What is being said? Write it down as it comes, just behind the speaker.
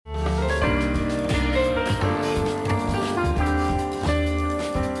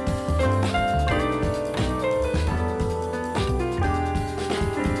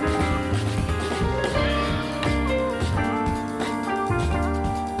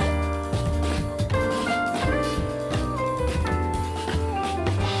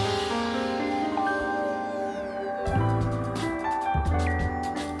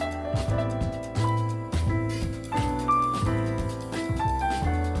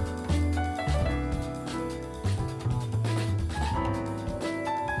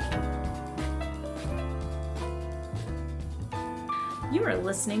You are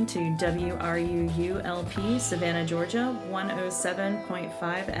listening to WRUU-LP, Savannah, Georgia, 107.5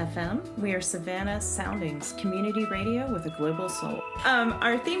 FM. We are Savannah Soundings, community radio with a global soul.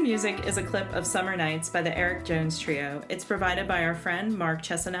 Our theme music is a clip of Summer Nights by the Eric Jones Trio. It's provided by our friend Mark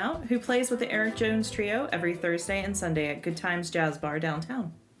Chesanout, who plays with the Eric Jones Trio every Thursday and Sunday at Good Times Jazz Bar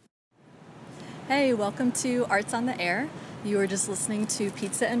downtown. Hey, welcome to Arts on the Air. You were just listening to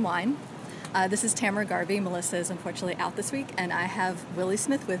Pizza and Wine. This is Tamara Garvey. Melissa is unfortunately out this week, and I have Willie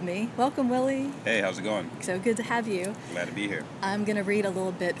Smith with me. Welcome, Willie. Hey, how's it going? So good to have you. Glad to be here. I'm going to read a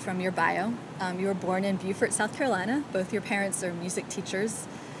little bit from your bio. You were born in Beaufort, South Carolina. Both your parents are music teachers,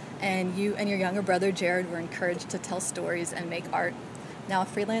 and you and your younger brother, Jared, were encouraged to tell stories and make art. Now a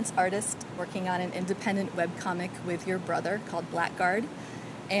freelance artist working on an independent webcomic with your brother called Blackguard.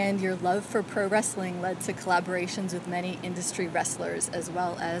 And your love for pro wrestling led to collaborations with many industry wrestlers as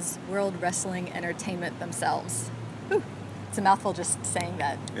well as World Wrestling Entertainment themselves. Ooh, it's a mouthful just saying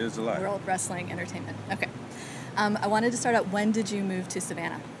that. It is a lot. World Wrestling Entertainment. Okay. I wanted to start out, when did you move to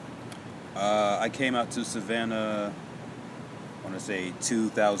Savannah? I came out to Savannah, I want to say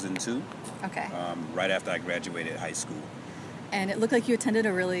 2002. Okay. Right after I graduated high school. And it looked like you attended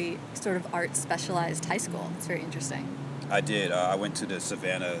a really sort of art-specialized high school. It's very interesting. I did. I went to the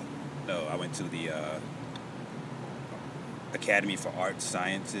Academy for Arts,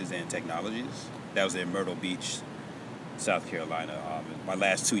 Sciences, and Technologies. That was in Myrtle Beach, South Carolina. My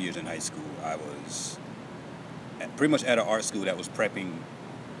last 2 years in high school, I was pretty much at an art school that was prepping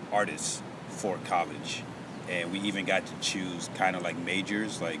artists for college. And we even got to choose kind of like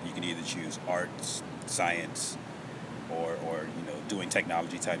majors. Like you can either choose arts, science, or doing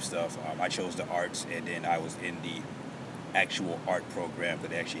technology type stuff. I chose the arts, and then I was in the actual art program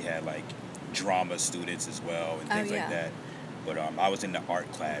that actually had like drama students as well and things like that. But I was in the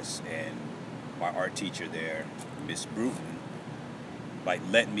art class, and my art teacher there, Miss Bruton, like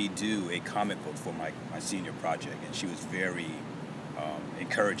let me do a comic book for my senior project, and she was very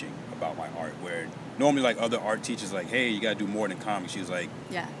encouraging about my art, where normally like other art teachers like, hey, you gotta do more than comics. She was like,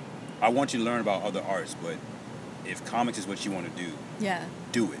 yeah, I want you to learn about other arts, but if comics is what you want to do,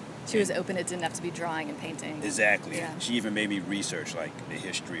 do it. She was open, it didn't have to be drawing and painting. Exactly. Yeah. She even made me research like the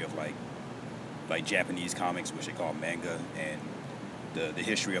history of like Japanese comics, which they call manga, and the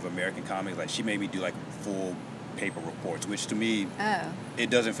history of American comics. Like she made me do like full paper reports, which to me, it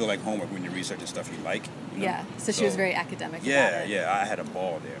doesn't feel like homework when you're researching stuff you like. You know? Yeah, so she was very academic about it. Yeah, I had a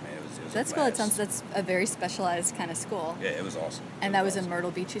ball there, man. It was That's cool. That's a very specialized kind of school. Yeah, it was awesome. And that was in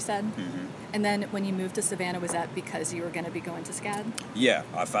Myrtle Beach, you said? Mm-hmm. And then when you moved to Savannah, was that because you were going to be going to SCAD? Yeah,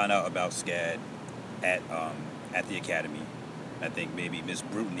 I found out about SCAD at the academy. I think maybe Miss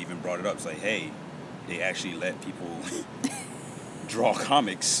Bruton even brought it up. It's like, hey, they actually let people draw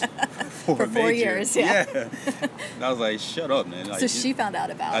comics for 4 years. Yeah. And I was like, shut up, man. Like, so she found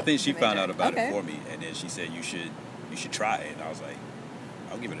out about it. I think she found out about it for me, and then she said you should try it. And I was like,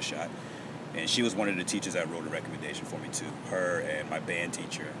 I'll give it a shot. And she was one of the teachers that wrote a recommendation for me too. Her and my band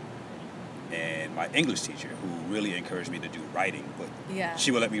teacher and my English teacher, who really encouraged me to do writing, but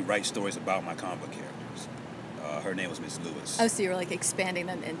she would let me write stories about my comic book characters. Her name was Miss Lewis. Oh, so you were like expanding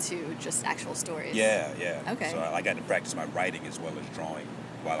them into just actual stories. Yeah. Okay. So I got to practice my writing as well as drawing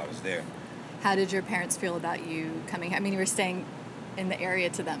while I was there. How did your parents feel about you coming? I mean, you were staying in the area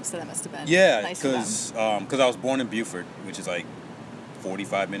to them, so that must have been nice because I was born in Beaufort, which is like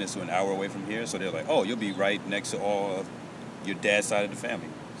 45 minutes to an hour away from here. So they're like, oh, you'll be right next to all of your dad's side of the family.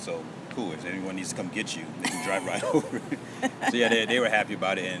 So cool. If anyone needs to come get you, they can drive right over. So yeah, they were happy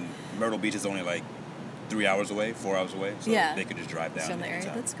about it. And Myrtle Beach is only like 4 hours away. So they could just drive down. So in the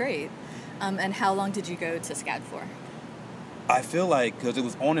area. That's great. And how long did you go to SCAD for? I feel like, because it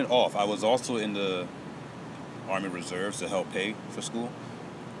was on and off. I was also in the Army Reserves to help pay for school.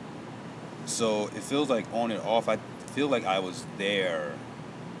 So it feels like on and off. I feel like I was there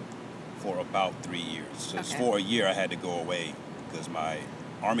for about 3 years. So for a year I had to go away because my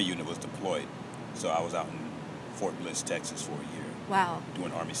Army unit was deployed. So I was out in Fort Bliss, Texas for a year. Wow.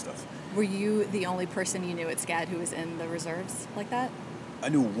 Doing Army stuff. Were you the only person you knew at SCAD who was in the reserves like that? I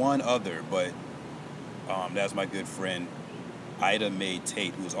knew one other, but that was my good friend, Ida Mae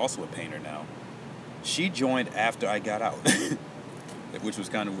Tate, who is also a painter now. She joined after I got out, which was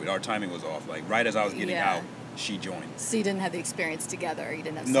kind of, our timing was off. Like right as I was getting out, she joined. So you didn't have the experience together? You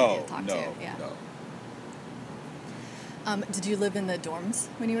didn't have somebody to talk to? No. Did you live in the dorms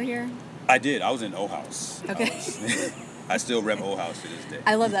when you were here? I did. I was in O House. Okay. I still rep O House to this day.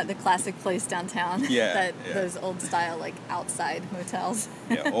 I love that, the classic place downtown. Yeah. Those old style, like, outside motels.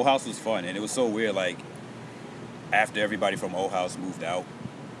 Yeah, O House was fun, and it was so weird, like, after everybody from O House moved out,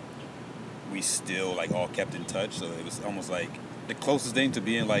 we still, like, all kept in touch, so it was almost like the closest thing to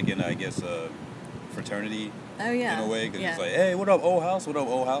being like in, I guess, a fraternity. Oh yeah. In a way, because yeah. it's like, hey, what up, old house? What up,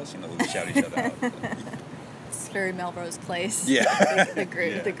 old house? You know, we shout each other out. It's very Melrose Place. Yeah. the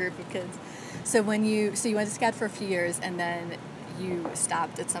group, Yeah. the group of kids. So when you went to SCAD for a few years, and then you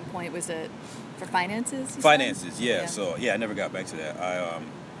stopped at some point. Was it for finances? Finances, yeah. So I never got back to that.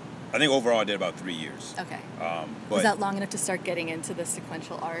 I think overall I did about 3 years. Okay. But was that long enough to start getting into the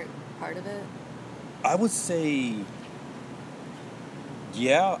sequential art part of it? I would say,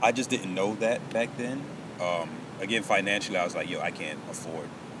 yeah. I just didn't know that back then. Again, financially, I was like, yo, I can't afford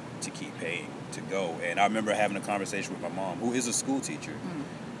to keep paying to go. And I remember having a conversation with my mom, who is a school teacher.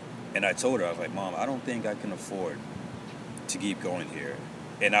 And I told her, I was like, Mom, I don't think I can afford to keep going here.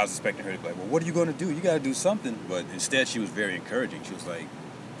 And I was expecting her to be like, well, what are you going to do? You got to do something. But instead, she was very encouraging. She was like,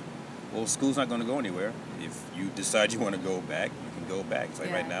 well, school's not going to go anywhere. If you decide you want to go back, you can go back. It's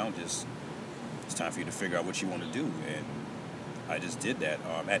like right now, it's time for you to figure out what you want to do. And I just did that.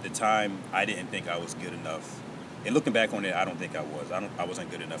 At the time, I didn't think I was good enough. And looking back on it, I don't think I was. I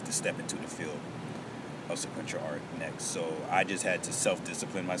wasn't good enough to step into the field of sequential art next. So I just had to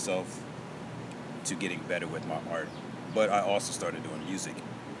self-discipline myself to getting better with my art. But I also started doing music.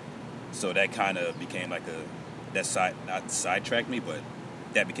 So that kind of became like not sidetracked me, but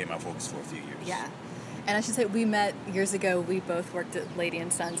that became my focus for a few years. Yeah. And I should say, we met years ago. We both worked at Lady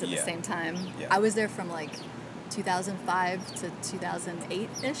and Sons at the same time. Yeah. I was there from like 2005 to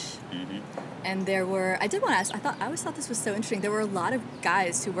 2008-ish. And there were, I did want to ask, I always thought this was so interesting. There were a lot of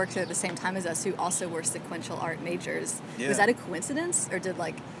guys who worked there at the same time as us who also were sequential art majors. Yeah. Was that a coincidence? Or did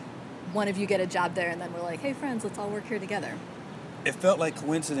like one of you get a job there and then we're like, hey friends, let's all work here together? It felt like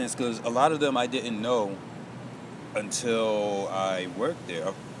coincidence because a lot of them I didn't know until I worked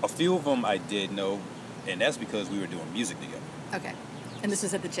there. A few of them I did know, and that's because we were doing music together. Okay. And this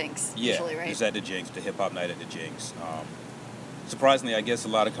was at the Jinx, Yeah, usually, right? it was at the Jinx, the hip-hop night at the Jinx. Surprisingly, I guess a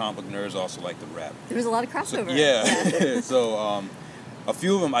lot of comic book nerds also like to rap. There was a lot of crossover. So, yeah. So a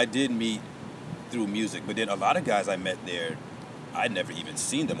few of them I did meet through music, but then a lot of guys I met there, I'd never even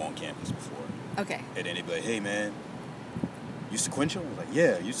seen them on campus before. Okay. And then they'd be like, hey, man, you sequential? I was like,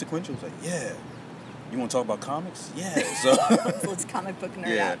 yeah. You sequential? I was like, yeah. You want to talk about comics? Yeah. So let's comic book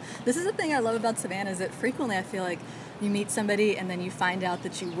nerd Yeah. out. This is the thing I love about Savannah is that frequently I feel like you meet somebody and then you find out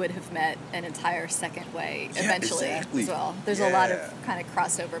that you would have met an entire second way eventually exactly. as well. There's a lot of kind of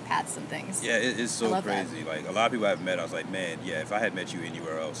crossover paths and things. Yeah, it's so I love that. crazy. Like, a lot of people I've met, I was like, man, yeah, if I had met you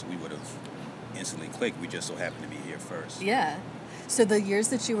anywhere else, we would have instantly clicked. We just so happened to be here first. Yeah. So the years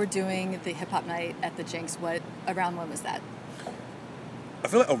that you were doing the hip hop night at the Jinx, around when was that? I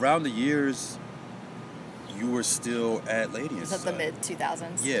feel like around the years you were still at Lady and Was that Son. the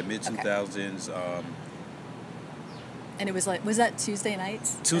mid-2000s? Yeah, mid-2000s. Okay. And it was like, was that Tuesday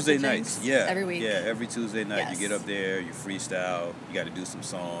nights? Tuesday at the nights, Jinx? yeah. Every week? Yeah, every Tuesday night Yes. you get up there, you freestyle, you got to do some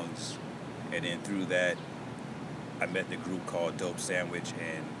songs. And then through that, I met the group called Dope Sandwich,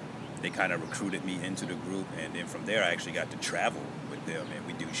 and they kind of recruited me into the group. And then from there, I actually got to travel with them, and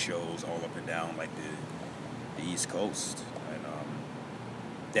we do shows all up and down, like the East Coast. And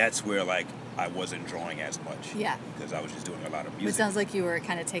that's where, like, I wasn't drawing as much. Yeah. Because I was just doing a lot of It music. sounds like you were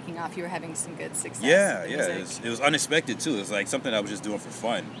kind of taking off. You were having some good success. Yeah, with yeah. music. It was unexpected, too. It was like something I was just doing for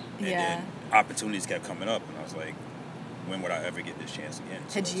fun. And Yeah. then opportunities kept coming up, and I was like, when would I ever get this chance again?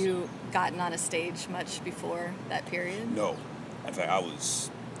 So Had you gotten on a stage much before that period? No. In fact, I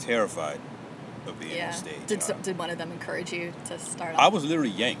was terrified of being on stage. Did one of them encourage you to start I off? was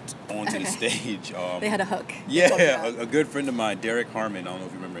literally yanked onto the Okay. stage. They had a hook. They pulled you Yeah, out. a good friend of mine, Derek Harmon, I don't know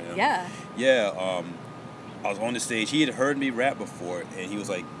if you remember him. Yeah. Yeah, I was on the stage. He had heard me rap before, and he was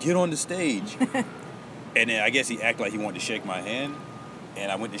like, get on the stage. And then I guess he acted like he wanted to shake my hand,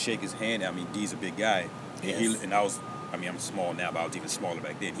 and I went to shake his hand. I mean, D's a big guy. And, Yes. I'm small now, but I was even smaller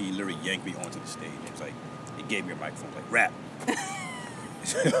back then. He literally yanked me onto the stage. It was like, he gave me a microphone, like, rap.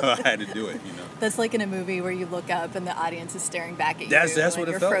 So I had to do it, you know. That's like in a movie where you look up and the audience is staring back at you. That's and what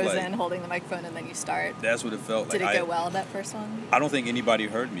it you're felt frozen, like. holding the microphone, and then you start. That's what it felt like. Did it go well, that first one? I don't think anybody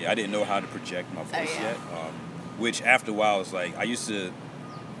heard me. I didn't know how to project my voice yeah. yet. Which after a while, it's like,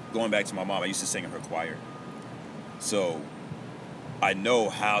 going back to my mom, I used to sing in her choir. So I know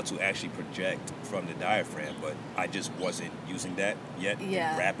how to actually project from the diaphragm, but I just wasn't using that yet in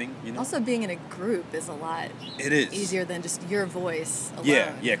rapping, you know? Also, being in a group is a lot It is. easier than just your voice alone.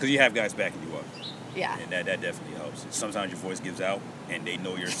 Yeah, because you have guys backing you up. Yeah. And that definitely helps. Sometimes your voice gives out, and they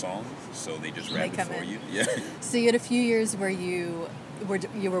know your song, so they just rap it for you. Yeah. So you had a few years where you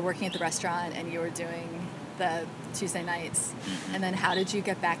were working at the restaurant and you were doing the Tuesday nights. Mm-hmm. And then how did you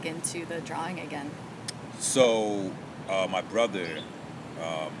get back into the drawing again? So my brother,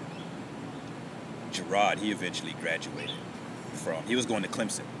 Gerard, he eventually graduated. he was going to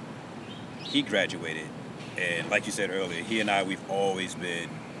Clemson. He graduated, and like you said earlier, he and I, we've always been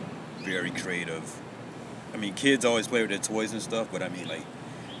very creative. I mean, kids always play with their toys and stuff, but I mean, like,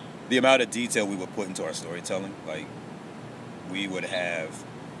 the amount of detail we would put into our storytelling, like, we would have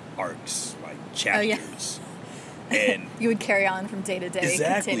arcs, like chapters. And you would carry on from day to day,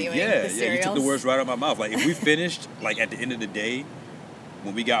 continuing the serials. Yeah, you took the words right out of my mouth. Like, if we finished, like, at the end of the day,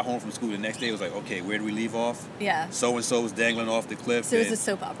 when we got home from school the next day, it was like, okay, where do we leave off? Yeah. So-and-so was dangling off the cliff. So it was a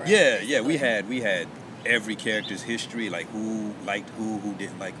soap opera. Yeah, basically. Yeah, we had every character's history, like who liked who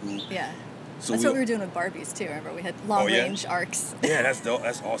didn't like who. Yeah. So that's what we were doing with Barbies, too, remember? We had long-range arcs. Yeah,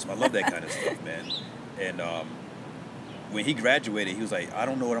 that's awesome. I love that kind of stuff, man. And when he graduated, he was like, I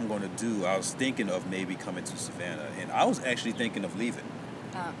don't know what I'm going to do. I was thinking of maybe coming to Savannah, and I was actually thinking of leaving.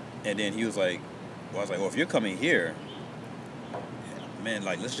 And then he was like, well, I was like, well, if you're coming here, man,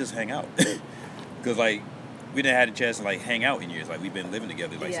 like, let's just hang out. Because, like, we didn't have a chance to, like, hang out in years. Like, we've been living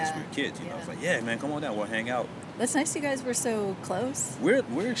together, like, since we were kids, you know? I was like, yeah, man, come on down. We'll hang out. That's nice you guys were so close.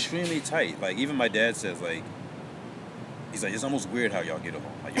 We're extremely tight. Like, even my dad says, like, he's like, it's almost weird how y'all get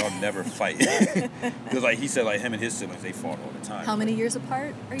along. Like, y'all never fight. Because, like, he said, like, him and his siblings, they fought all the time. How many years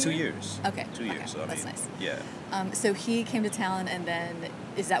apart are you? 2 years. Okay. 2 years. Okay. So, I That's mean, nice. Yeah. So he came to town, and then,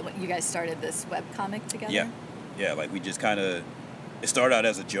 is that what you guys started this webcomic together? Yeah. Yeah, like, we just kind of, it started out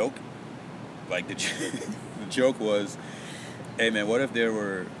as a joke. Like, the joke was, hey, man, what if there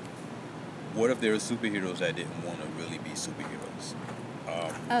were superheroes that didn't want to really be superheroes?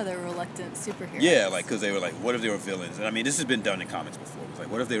 They're reluctant superheroes. Yeah, like, because they were like, what if they were villains? And I mean, this has been done in comics before. It was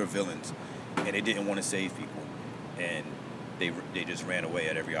like, what if they were villains and they didn't want to save people, and they just ran away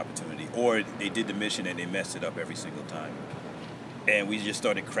at every opportunity, or they did the mission and they messed it up every single time. And we just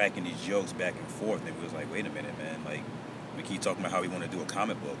started cracking these jokes back and forth, and we was like, wait a minute, man, like, we keep talking about how we want to do a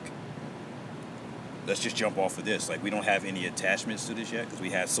comic book. Let's just jump off of this. Like, we don't have any attachments to this yet because we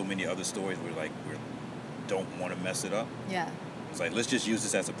had so many other stories where, like, we don't want to mess it up. Yeah. It's like, let's just use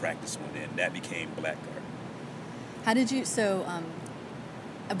this as a practice one, and that became Blackguard. How did you,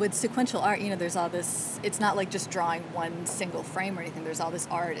 with sequential art, you know, there's all this, it's not like just drawing one single frame or anything. There's all this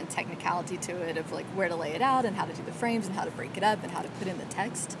art and technicality to it of, like, where to lay it out and how to do the frames and how to break it up and how to put in the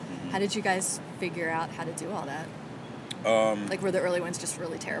text. Mm-hmm. How did you guys figure out how to do all that? Like, were the early ones just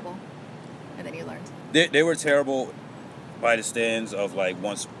really terrible? And then you learned? They were terrible by the stands of, like,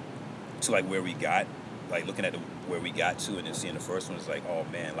 once to, like, where we got, like, looking at where we got to and then seeing the first one, it's like, oh,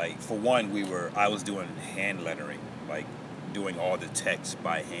 man. Like, for one, I was doing hand lettering, like, doing all the text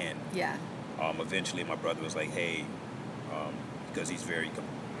by hand. Yeah. Eventually, my brother was like, hey, because he's very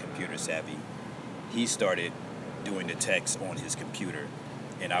computer savvy, he started doing the text on his computer,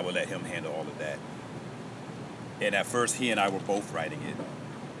 and I would let him handle all of that. And at first, he and I were both writing it,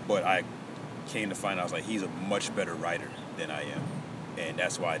 but I came to find out, I was like, he's a much better writer than I am. And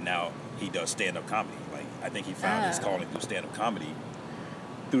that's why now he does stand-up comedy. Like, I think he found his calling through stand-up comedy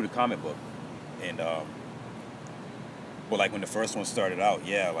through the comic book. And, but, like, when the first one started out,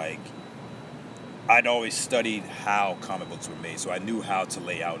 yeah, like, I'd always studied how comic books were made, so I knew how to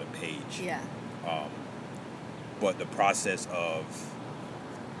lay out a page. Yeah. But the process of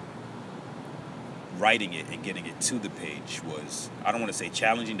writing it and getting it to the page was, I don't want to say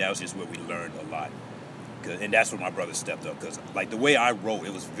challenging, that was just where we learned a lot. And that's where my brother stepped up, because, like, the way I wrote,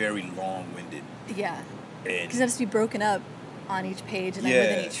 it was very long-winded. Yeah. Because it has to be broken up on each page and then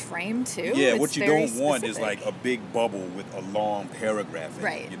within each frame, too. Yeah, it's what you don't want is, like, a big bubble with a long paragraph in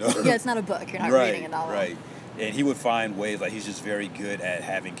it, you know? Yeah, it's not a book. You're not reading a novel. Right. And he would find ways, like, he's just very good at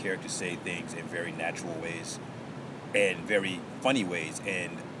having characters say things in very natural ways and very funny ways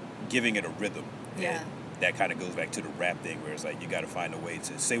and giving it a rhythm. Yeah. And that kind of goes back to the rap thing, where it's like, you got to find a way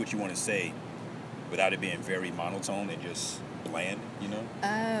to say what you want to say without it being very monotone and just bland, you know?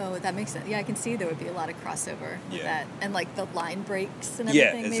 Oh, that makes sense. Yeah, I can see there would be a lot of crossover with that. And, like, the line breaks and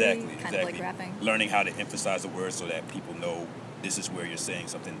everything, maybe? Kind of like rapping. Learning how to emphasize the words so that people know this is where you're saying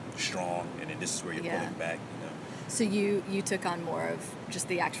something strong and then this is where you're pulling back, you know? So you took on more of just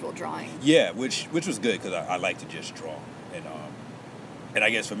the actual drawing. Yeah, which was good, because I like to just draw. And I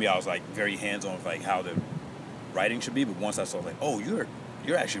guess for me, I was, like, very hands-on with, like, how the writing should be. But once I saw, like, oh,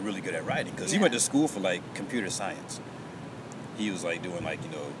 you're actually really good at writing, because he went to school for, like, computer science. He was, like, doing, like, you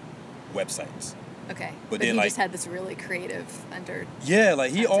know, websites. Okay. But then, he, like, just had this really creative under. Yeah,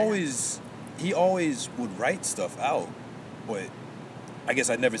 like, he always would write stuff out, but I guess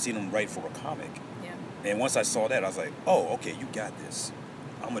I'd never seen him write for a comic. Yeah. And once I saw that, I was like, oh, okay, you got this.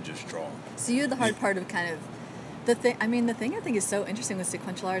 I'm gonna just draw. So you had the hard part of kind of the thing I think is so interesting with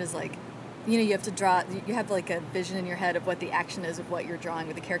sequential art is, like, you have to draw, you have like a vision in your head of what the action is of what you're drawing,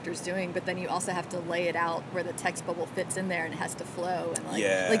 what the character's doing, but then you also have to lay it out where the text bubble fits in there and it has to flow. And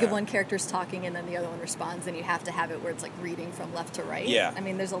like if one character's talking and then the other one responds, then you have to have it where it's like reading from left to right. Yeah. I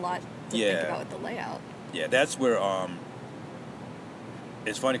mean, there's a lot to think about with the layout. Yeah, that's where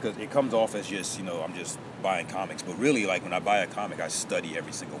it's funny because it comes off as just, I'm just buying comics, but really, like, when I buy a comic, I study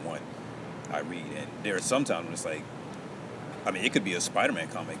every single one I read, and there are some times when it's like, I mean, it could be a Spider-Man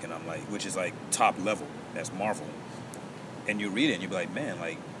comic, and I'm like, which is like top level, that's Marvel, and you read it and you be like, man,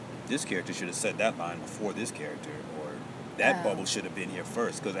 like, this character should have said that line before this character, or that bubble should have been here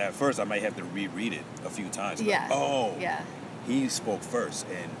first, because at first I might have to reread it a few times. Yeah. He spoke first,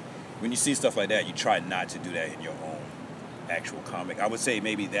 and when you see stuff like that, you try not to do that in your own actual comic. I would say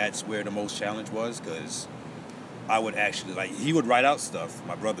maybe that's where the most challenge was, because I would actually, like, he would write out stuff,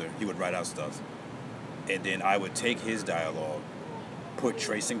 my brother, he would write out stuff, and then I would take his dialogue, put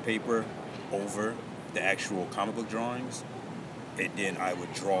tracing paper over the actual comic book drawings, and then I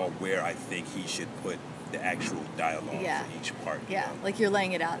would draw where I think he should put the actual dialogue for each part. Yeah, like you're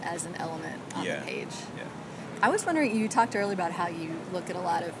laying it out as an element on the page. Yeah. I was wondering, you talked earlier about how you look at a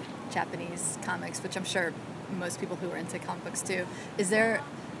lot of Japanese comics, which I'm sure most people who are into comic books do. Is there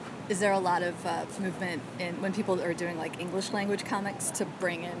a lot of movement in when people are doing like English language comics to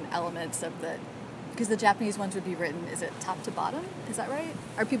bring in elements of because the Japanese ones would be written, is it top to bottom? Is that right?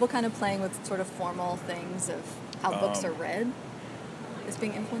 Are people kind of playing with sort of formal things of how books are read? Is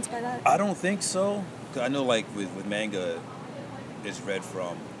being influenced by that? I don't think so. 'Cause I know, like, with manga, it's read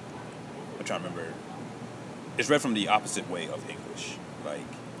from, I'm trying to remember, it's read from the opposite way of English. Like,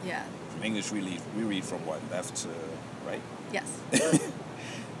 from English, we read from what, left to right? Yes.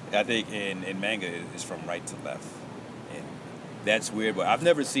 I think in manga, it's from right to left. And that's weird, but I've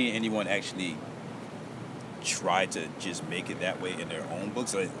never seen anyone actually try to just make it that way in their own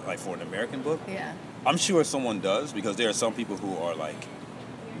books, like for an American book. Yeah. I'm sure someone does, because there are some people who are, like,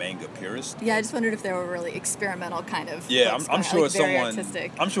 manga purists. Yeah, I just wondered if they were really experimental kind of. Yeah, books, I'm sure like very someone.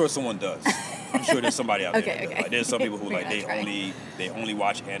 artistic. I'm sure someone does. I'm sure there's somebody out there. Okay. Like, there's some people who We're like gonna they only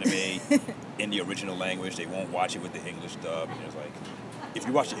watch anime in the original language. They won't watch it with the English dub. And it's like, if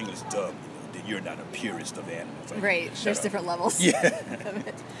you watch the English dub, then you're not a purist of anime. It's like, right. There's up. different levels. Yeah. Of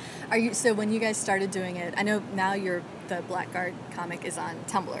it. So when you guys started doing it, I know now the Blackguard comic is on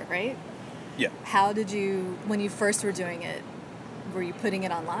Tumblr, right? Yeah. How did you, when you first were doing it, were you putting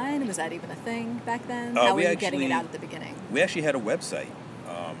it online? Was that even a thing back then? How were you getting it out at the beginning? We actually had a website.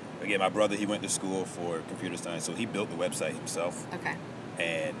 Again, my brother, he went to school for computer science, so he built the website himself. Okay.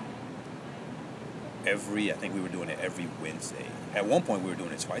 And I think we were doing it every Wednesday. At one point, we were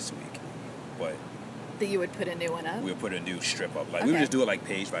doing it twice a week. But that you would put a new one up? We would put a new strip up. Like, we would just do it, like,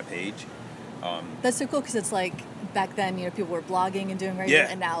 page by page. That's so cool, because it's like, back then, people were blogging and doing regular,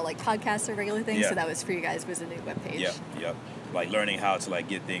 and now, like, podcasts are regular things, so that was, for you guys, was a new webpage. Yep. Like, learning how to, like,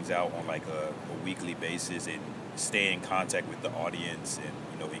 get things out on, like, a weekly basis and stay in contact with the audience and,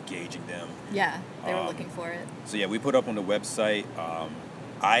 engaging them. Yeah, they were looking for it. So, yeah, we put up on the website.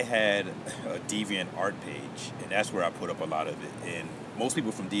 I had a DeviantArt page, and that's where I put up a lot of it. And most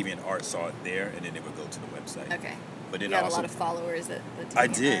people from DeviantArt saw it there, and then they would go to the website. Okay. But then you had a lot of followers at the DeviantArt. I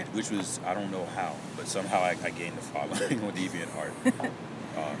did, which was, I don't know how, but somehow I gained the following on DeviantArt.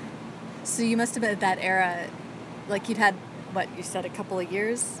 So you must have been at that era, like you'd had, what, you said a couple of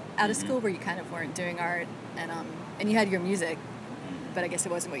years out of school where you kind of weren't doing art, and you had your music, but I guess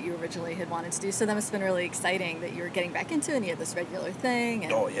it wasn't what you originally had wanted to do. So that must have been really exciting that you were getting back into it, and you had this regular thing,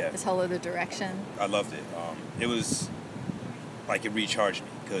 and this whole other direction. I loved it. It was like, it recharged me,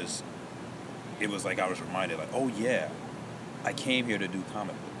 because it was like I was reminded, like, oh yeah, I came here to do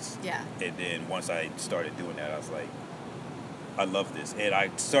comic books. Yeah. And then once I started doing that, I was like, I love this. And I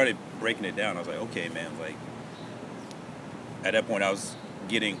started breaking it down. I was like, okay, man, like, at that point I was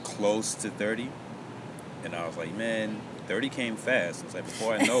getting close to 30, and I was like, man, 30 came fast. I was like,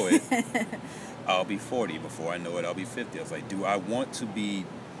 before I know it, I'll be 40. Before I know it, I'll be 50. I was like, do I want to be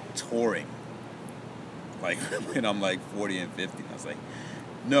touring, like, when I'm like 40 and 50? And I was like,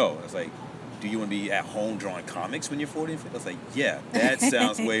 no. I was like, do you want to be at home drawing comics when you're 40 and 50? I was like, yeah, that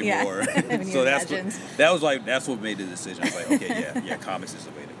sounds way more. So that's what made the decision. I was like, okay, yeah, comics is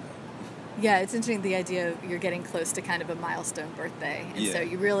the way to go. Yeah, it's interesting, the idea of you're getting close to kind of a milestone birthday. And so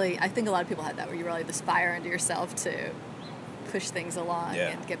you really, I think a lot of people had that, where you really aspire into yourself to push things along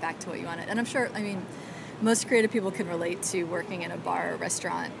and get back to what you wanted. And I'm sure, most creative people can relate to working in a bar or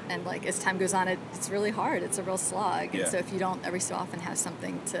restaurant, and like as time goes on, it's really hard. It's a real slog. And so if you don't every so often have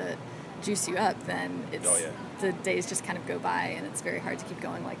something to juice you up, then the days just kind of go by, and it's very hard to keep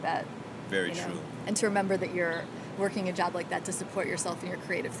going like that. Very true. And to remember that you're working a job like that to support yourself in your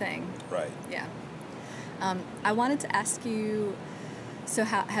creative thing. Right. Yeah. I wanted to ask you, so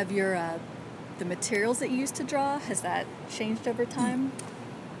how have your the materials that you used to draw, has that changed over time?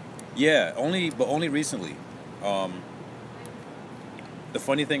 Yeah, only recently. The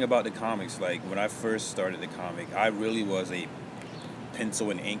funny thing about the comics, like when I first started the comic, I really was a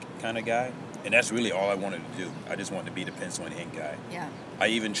pencil and ink kind of guy, and that's really all I wanted to do. I just wanted to be the pencil and ink guy. Yeah.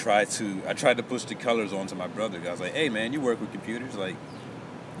 I tried to push the colors onto my brother. I was like, hey man, you work with computers, like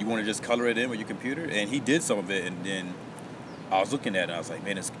you want to just color it in with your computer? And he did some of it, and then I was looking at it and I was like,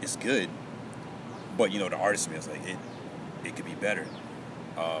 man, it's good. But the artist in me was like, it could be better.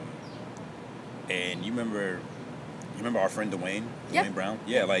 And you remember our friend Dwayne Brown?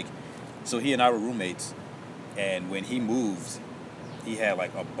 Yeah, like, so he and I were roommates, and when he moved, he had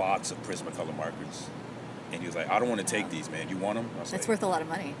like a box of Prismacolor markers, and he was like, I don't want to take these, man. You want them? That's worth a lot of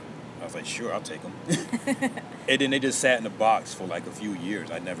money. I was like, sure, I'll take them. And then they just sat in the box for like a few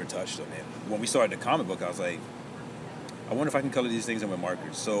years. I never touched them. And when we started the comic book, I was like, I wonder if I can color these things in with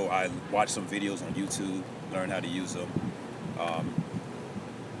markers. So I watched some videos on YouTube, learned how to use them.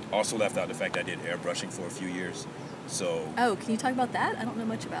 Also left out the fact I did airbrushing for a few years. So. Oh, can you talk about that? I don't know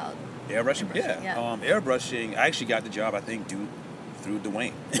much about airbrushing. Yeah. Airbrushing, I actually got the job, I think, through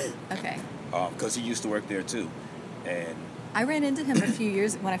Dwayne. Okay. Because he used to work there too. And I ran into him a few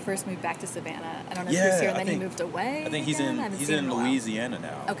years when I first moved back to Savannah. I don't know if he was here, and then he moved away. I think he's in Louisiana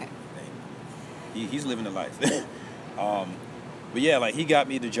now. Okay. He's living the life. But yeah, like he got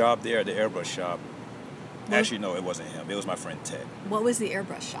me the job there at the airbrush shop. Actually, no, it wasn't him. It was my friend Ted. What was the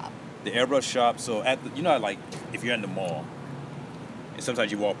airbrush shop? The airbrush shop. So like if you're in the mall, and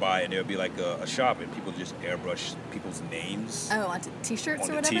sometimes you walk by and there'll be like a shop and people just airbrush people's names. Oh, onto T-shirts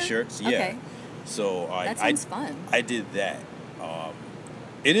or whatever. On the T-shirts, yeah. Okay. So that sounds fun. I did that.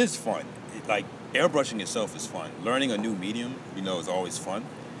 It is fun. Like airbrushing itself is fun. Learning a new medium, is always fun.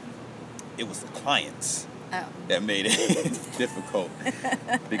 It was the clients that made it difficult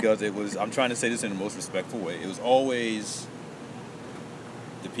because I'm trying to say this in the most respectful way. It was always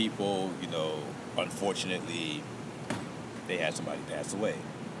the people, unfortunately, they had somebody pass away.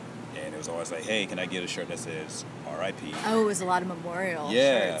 And it was always like, hey, can I get a shirt that says R.I.P.? Oh, it was a lot of memorial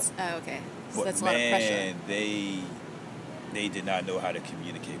shirts. Oh, okay. So but that's a lot of pressure. Man, they did not know how to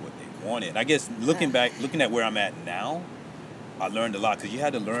communicate what they wanted. And I guess looking at where I'm at now, I learned a lot because you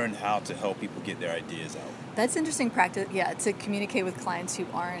had to learn how to help people get their ideas out. That's interesting practice, to communicate with clients who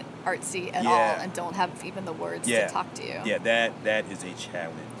aren't artsy at all and don't have even the words to talk to you. Yeah, that is a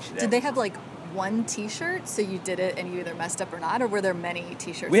challenge. Did they have like one T-shirt, so you did it and you either messed up or not, or were there many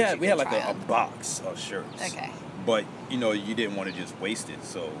T-shirts? We had like a box of shirts. Okay. But you didn't want to just waste it,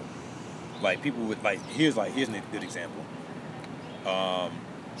 so like people would here's a good example. I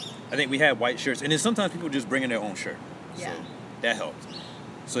think we had white shirts, and then sometimes people would just bring in their own shirt. Yeah. So that helped.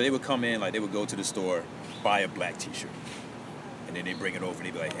 So they would come in, like they would go to the store, buy a black T-shirt, and then they bring it over and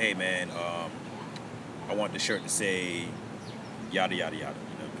they'd be like, hey man, I want the shirt to say yada yada yada,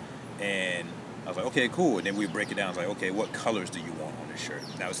 and I was like, okay, cool. And then we break it down. It's like, okay, what colors do you want on this shirt?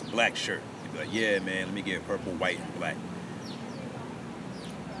 Now it's a black shirt. You'd be like, yeah man, let me get purple, white, and black.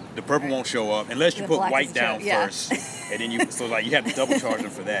 The purple won't show up unless you put white down first, and then you have to double charge them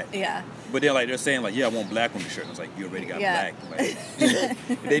for that. Yeah. But they're saying I want black on the shirt. I was like, you already got black. Like,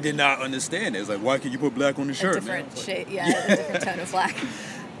 they did not understand it. It was like, why can't you put black on the shirt? A different shade, a different tone of black.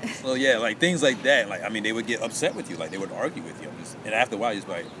 So like things like that. Like they would get upset with you. Like they would argue with you. And after a while, it's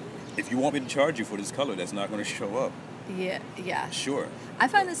like, if you want me to charge you for this color, that's not going to show up. Yeah. Sure. I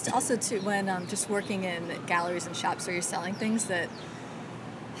find this also too when just working in galleries and shops where you're selling things that.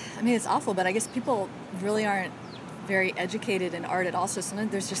 It's awful, but I guess people really aren't very educated in art at all. So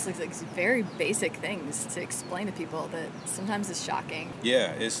sometimes there's just like very basic things to explain to people that sometimes is shocking.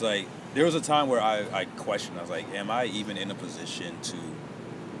 Yeah, it's like there was a time where I questioned. I was like, am I even in a position to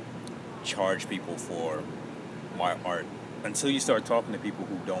charge people for my art? Until you start talking to people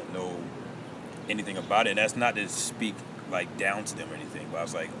who don't know anything about it. And that's not to speak down to them or anything, but I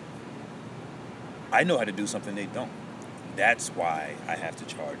was like, I know how to do something they don't. That's why I have to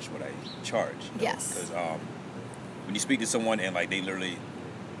charge what I charge. Yes. Because when you speak to someone and they literally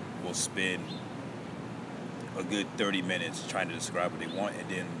will spend a good 30 minutes trying to describe what they want, and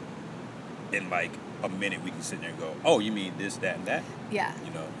then in a minute we can sit there and go, oh, you mean this, that, and that? Yeah.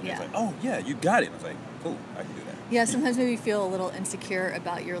 And it's like, oh yeah, you got it. I was like, cool, I can do that. Yeah, sometimes maybe you feel a little insecure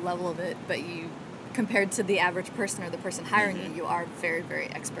about your level of it, but compared to the average person or the person hiring you, you are very, very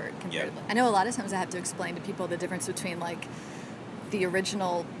expert comparatively. Yep. I know a lot of times I have to explain to people the difference between the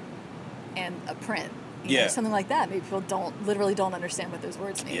original and a print. Something like that. Maybe people don't understand what those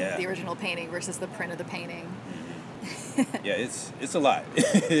words mean. Yeah. The original painting versus the print of the painting. Yeah, it's a lot.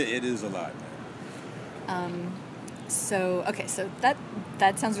 It is a lot, man. So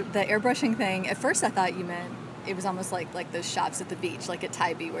that sounds, the airbrushing thing, at first I thought you meant it was almost like those shops at the beach, like at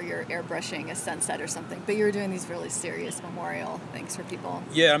Tybee, where you're airbrushing a sunset or something. But you were doing these really serious memorial things for people.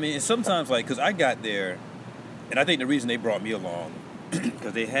 Yeah, I mean, and sometimes, like, because I got there, and I think the reason they brought me along,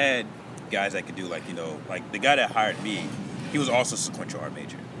 because they had guys that could do, like, you know, like the guy that hired me, he was also a sequential art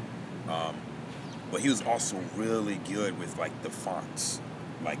major. But he was also really good with, like, the fonts,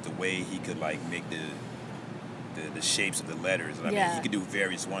 like the way he could, like, make the shapes of the letters. And I mean, he could do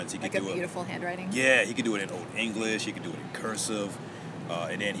various ones. He could do beautiful handwriting. Yeah, he could do it in Old English. He could do it in cursive.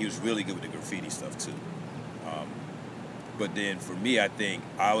 And then he was really good with the graffiti stuff, too. But then for me, I think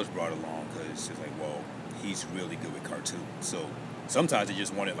I was brought along because it's like, well, he's really good with cartoons. So sometimes they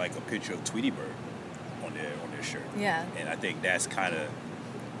just wanted, like, a picture of Tweety Bird on their shirt. Yeah. And I think that's kind of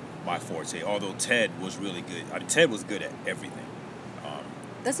my forte. Although Ted was really good. I mean, Ted was good at everything.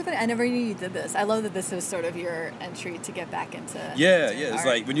 That's so funny. I never knew you did this. I love that this was sort of your entry to get back into It's art.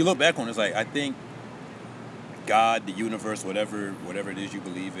 like when you look back on it, it's like I think God, the universe, whatever it is you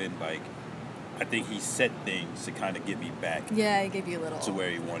believe in, like I think he set things to kind of get me back. Yeah, he gave you a little to where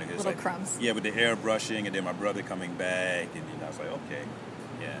he wanted his little crumbs. Yeah, with the airbrushing, and then my brother coming back, and I was like, okay,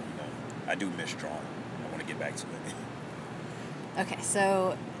 yeah, you know, I do miss drawing. I want to get back to it. Okay,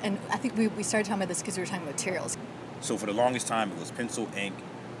 so and I think we started talking about this because we were talking about materials. So for the longest time, it was pencil, ink,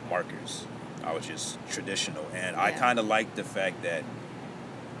 markers. I was just traditional. And I kind of liked the fact that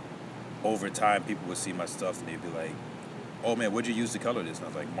over time, people would see my stuff and they'd be like, oh man, what'd you use to color this? And I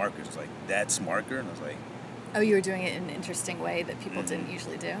was like, markers. It's like, that's marker? And I was like... Oh, you were doing it in an interesting way that people didn't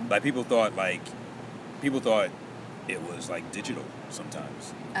usually do? Like, people thought it was like digital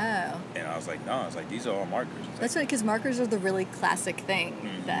sometimes. Oh. And I was like, no, it's like, these are all markers. That's right, because markers are the really classic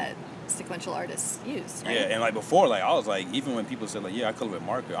thing that sequential artists use, right? Yeah, and like before, like I was like, even when people said like, yeah, I color with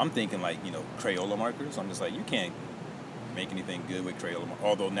marker, I'm thinking like, you know, Crayola markers. I'm just like, you can't make anything good with Crayola marker.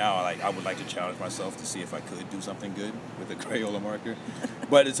 Although now, I would like to challenge myself to see if I could do something good with a Crayola marker.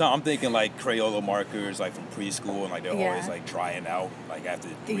 But at the time, I'm thinking like Crayola markers, like from preschool, and like they're always like drying out, like after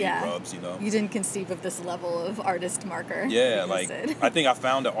 3 rubs, you know. You didn't conceive of this level of artist marker. Yeah, like I think I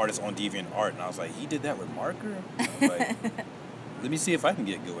found an artist on DeviantArt, and I was like, he did that with marker. I was like, let me see if I can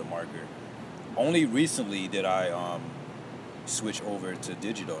get good with marker. Only recently did I switch over to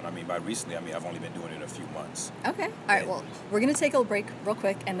digital. And I mean, by recently, I mean, I've only been doing it a few months. Okay. All right. Well, we're going to take a break real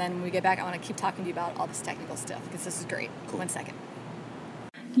quick. And then when we get back, I want to keep talking to you about all this technical stuff because this is great. Cool. 1 second.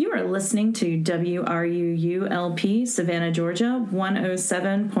 You are listening to WRUU-LP, Savannah, Georgia,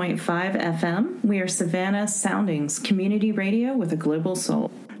 107.5 FM. We are Savannah Soundings, community radio with a global soul.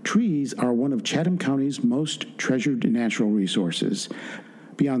 Trees are one of Chatham County's most treasured natural resources.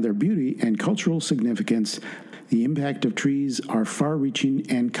 Beyond their beauty and cultural significance, the impact of trees are far-reaching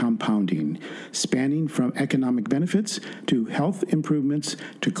and compounding, spanning from economic benefits to health improvements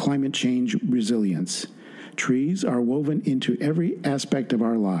to climate change resilience. Trees are woven into every aspect of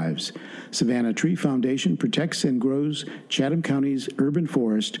our lives. Savannah Tree Foundation protects and grows Chatham County's urban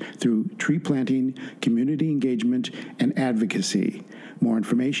forest through tree planting, community engagement, and advocacy. More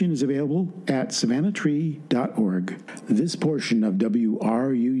information is available at savannahtree.org. This portion of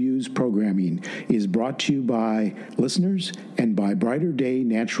WRUU's programming is brought to you by listeners and by Brighter Day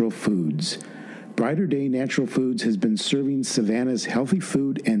Natural Foods. Brighter Day Natural Foods has been serving Savannah's healthy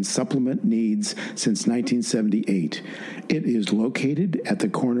food and supplement needs since 1978. It is located at the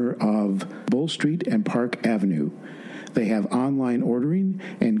corner of Bull Street and Park Avenue. They have online ordering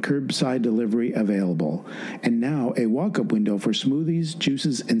and curbside delivery available, and now a walk-up window for smoothies,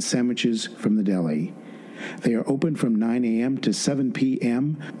 juices, and sandwiches from the deli. They are open from 9 a.m. to 7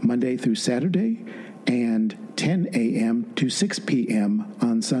 p.m. Monday through Saturday, and 10 a.m. to 6 p.m.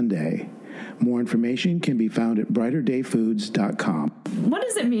 on Sunday. More information can be found at brighterdayfoods.com. What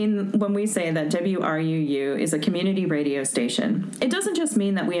does it mean when we say that WRUU is a community radio station? It doesn't just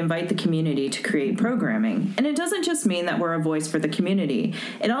mean that we invite the community to create programming, and it doesn't just mean that we're a voice for the community.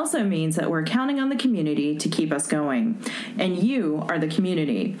 It also means that we're counting on the community to keep us going. And you are the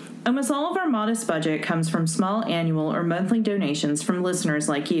community. Almost all of our modest budget comes from small annual or monthly donations from listeners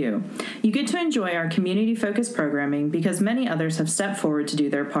like you. You get to enjoy our community-focused programming because many others have stepped forward to do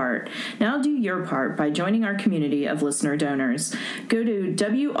their part. Now do your part by joining our community of listener donors. Go to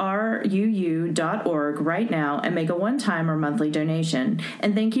WRUU.org right now and make a one-time or monthly donation.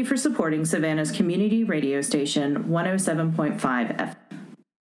 And thank you for supporting Savannah's community radio station, 107.5 FM.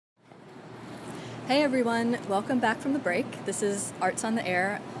 Hey everyone, welcome back from the break. This is Arts on the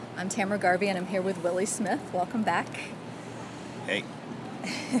Air. I'm Tamara Garvey and I'm here with Willie Smith. Welcome back. Hey.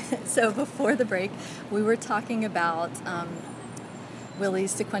 So before the break, we were talking about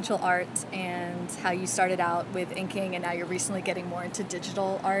Willie's sequential art and how you started out with inking and now you're recently getting more into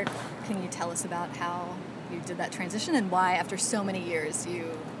digital art. Can you tell us about how you did that transition and why, after so many years,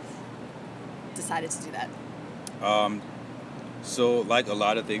 you decided to do that? So like a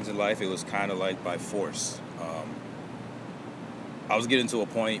lot of things in life, it was kind of like by force. I was getting to a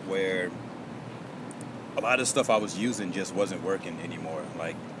point where a lot of stuff I was using just wasn't working anymore.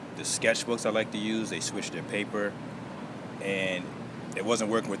 Like the sketchbooks I like to use, they switched their paper, and it wasn't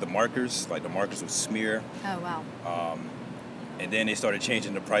working with the markers. Like the markers would smear. Oh, wow. And then they started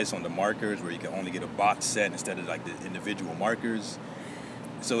changing the price on the markers, where you could only get a box set instead of like the individual markers.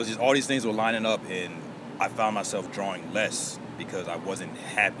 So it's just all these things were lining up, and I found myself drawing less because I wasn't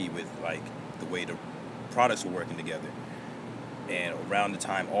happy with like the way the products were working together. And around the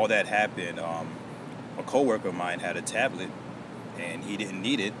time all that happened, a coworker of mine had a tablet, and he didn't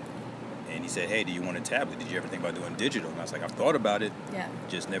need it. And he said, "Hey, do you want a tablet? Did you ever think about doing digital?" And I was like, "I've thought about it. Yeah.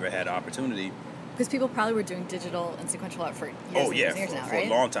 Just never had an opportunity." Because people probably were doing digital and sequential art for years Oh yeah, and years now, for right? a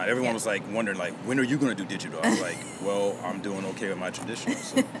long time. Everyone Yeah. was like wondering, like, when are you going to do digital? I was like, well, I'm doing okay with my traditional.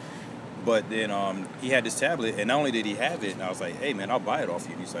 So. But then he had this tablet, and not only did he have it, and I was like, "Hey man, I'll buy it off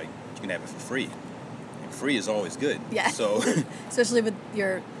you." And he's like, "You can have it for free." And free is always good. Yeah. So. Especially with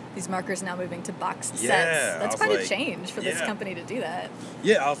these markers now moving to boxed Yeah, sets. That's I was quite a like, change for this yeah. company to do that.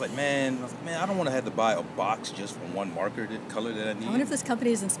 Yeah, I was like, man, I don't want to have to buy a box just for one marker color that I need. I wonder if this company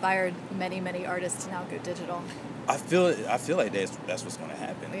has inspired many, many artists to now go digital. I feel like that's what's going to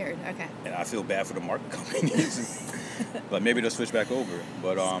happen. Weird. Okay. And I feel bad for the market companies. Like maybe they'll switch back over.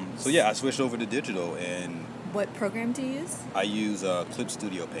 But so yeah, I switched over to digital, and What program do you use? I use Clip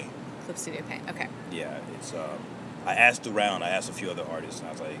Studio Paint. Clip Studio Paint. Okay. Yeah, it's. I asked around. I asked a few other artists, and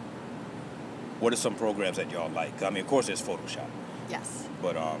I was like, "What are some programs that y'all like?" I mean, of course, there's Photoshop, Yes.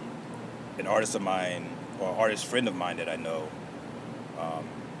 but an artist of mine, or an artist friend of mine that I know,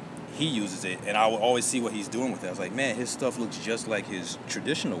 he uses it, and I will always see what he's doing with it. I was like, man, his stuff looks just like his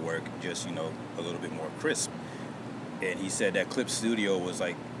traditional work, just a little bit more crisp. And he said that Clip Studio was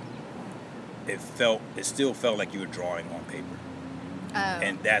like, it still felt like you were drawing on paper. Oh.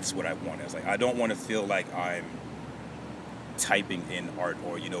 And that's what I wanted. I was like, I don't want to feel like I'm typing in art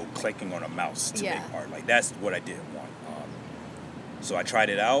or, clicking on a mouse to Yeah. make art. Like, that's what I didn't want. So I tried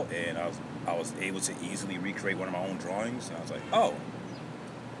it out, and I was able to easily recreate one of my own drawings. And I was like, oh,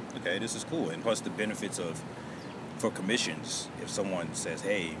 okay, this is cool. And plus the benefits for commissions, if someone says,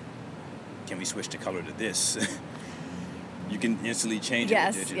 hey, can we switch the color to this? You can instantly change it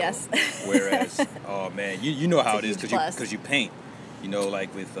to digital. Yes. Whereas, oh man, you know how it is It's a huge plus. because you paint.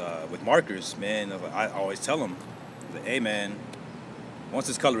 Like with markers, man. I always tell them, like, hey man, once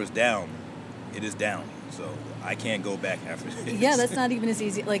this color is down, it is down. So I can't go back after this. Yeah, that's not even as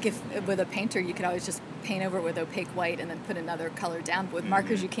easy. Like if with a painter, you could always just paint over it with opaque white and then put another color down. But with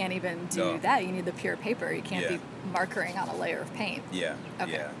markers, you can't even do that. You need the pure paper. You can't be markering on a layer of paint. Yeah.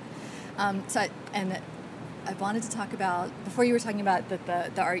 Okay. Yeah. I wanted to talk about, before you were talking about that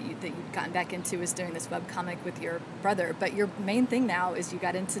the art that you'd gotten back into was doing this webcomic with your brother, but your main thing now is you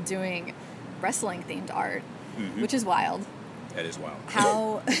got into doing wrestling-themed art, which is wild. That is wild.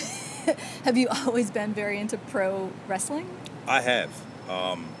 How, have you always been very into pro wrestling? I have.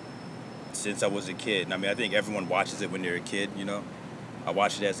 Since I was a kid. I mean, I think everyone watches it when they're a kid, I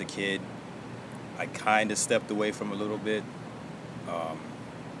watched it as a kid. I kind of stepped away from a little bit.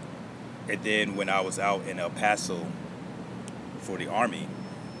 And then when I was out in El Paso for the Army,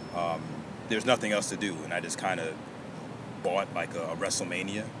 there's nothing else to do. And I just kind of bought like a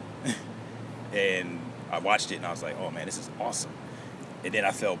WrestleMania. And I watched it and I was like, oh man, this is awesome. And then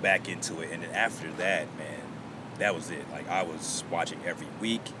I fell back into it. And then after that, man, that was it. Like I was watching every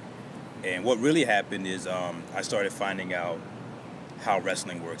week. And what really happened is I started finding out how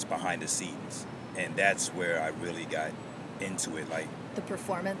wrestling works behind the scenes. And that's where I really got into it. Like, The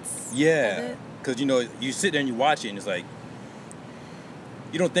performance of yeah, it? because you sit there and you watch it, and it's like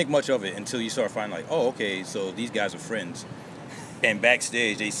you don't think much of it until you start finding like, oh, okay, so these guys are friends. And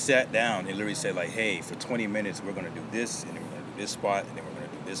backstage, they sat down and literally said like, hey, for 20 minutes we're gonna do this, and then we're gonna do this spot, and then we're gonna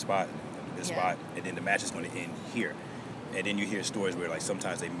do this spot, and then we're gonna do this spot, and then the match is gonna end here. And then you hear stories where like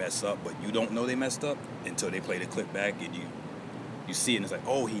sometimes they mess up, but you don't know they messed up until they play the clip back, and you see it, and it's like,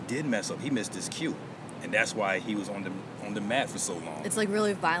 oh, he did mess up. He missed his cue. And that's why he was on the mat for so long. It's like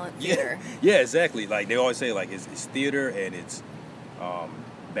really violent theater. Yeah, exactly. Like they always say, like it's theater and it's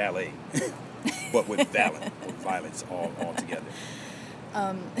ballet, but with violence all together.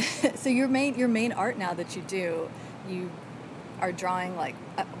 So your main art now that you do, you are drawing like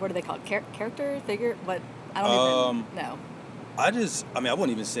what are they called? Character, figure? What? I don't even know. I wouldn't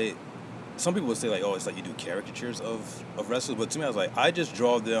even say. Some people would say like, oh, it's like you do caricatures of wrestlers, but to me, I was like, I just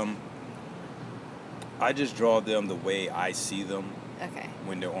draw them the way I see them. Okay.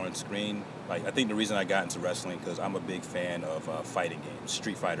 When they're on screen. Like, I think the reason I got into wrestling because I'm a big fan of fighting games,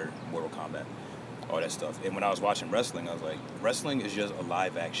 Street Fighter, Mortal Kombat, all that stuff. And when I was watching wrestling, I was like, wrestling is just a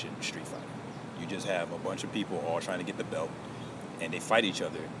live action Street Fighter. You just have a bunch of people all trying to get the belt, and they fight each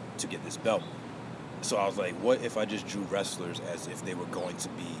other to get this belt. So I was like, what if I just drew wrestlers as if they were going to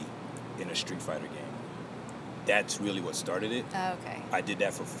be in a Street Fighter game? That's really what started it. Oh, okay. I did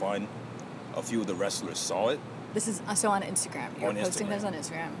that for fun. A few of the wrestlers saw it. This is so on Instagram. You were posting those on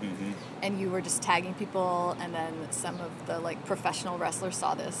Instagram, Mm-hmm. and you were just tagging people, and then some of the like professional wrestlers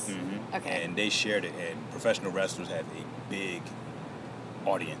saw this. Mm-hmm. Okay. And they shared it, and professional wrestlers have a big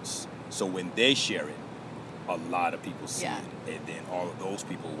audience. So when they share it, a lot of people see it, and then all of those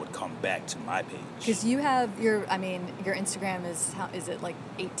people would come back to my page. Because you have your Instagram is it like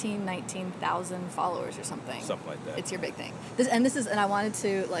 19,000 followers or something? Something like that. It's your big thing. And I wanted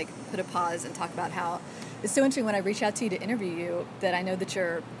to like put a pause and talk about how it's so interesting when I reach out to you to interview you that I know that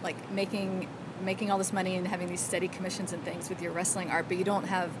you're like making all this money and having these steady commissions and things with your wrestling art, but you don't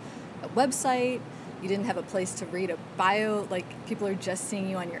have a website. You didn't have a place to read a bio. Like, people are just seeing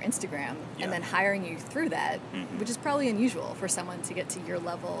you on your Instagram and then hiring you through that, which is probably unusual for someone to get to your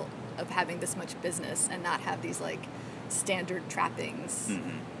level of having this much business and not have these, like, standard trappings.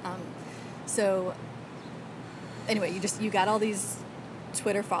 So, anyway, you got all these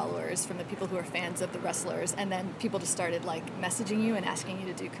Twitter followers from the people who are fans of the wrestlers, and then people just started, like, messaging you and asking you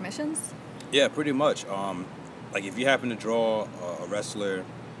to do commissions? Yeah, pretty much. Like, if you happen to draw a wrestler,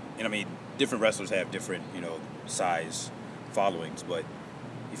 and I mean, different wrestlers have different, size followings, but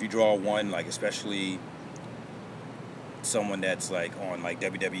if you draw one, like, especially someone that's, like, on, like,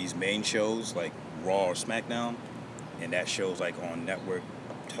 WWE's main shows, like Raw or SmackDown, and that show's, like, on network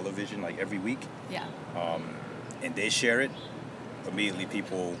television, like, every week. Yeah. And they share it, immediately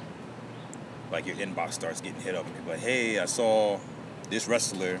people, like, your inbox starts getting hit up, and people are like, hey, I saw this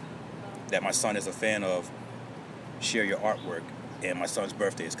wrestler that my son is a fan of share your artwork, and my son's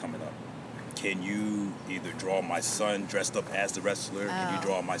birthday is coming up. Can you either draw my son dressed up as the wrestler? Can you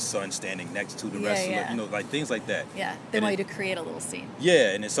draw my son standing next to the wrestler? Yeah. Like things like that. Yeah, they want you to create a little scene.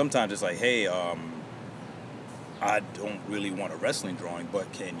 Yeah, and then sometimes it's like, hey, I don't really want a wrestling drawing,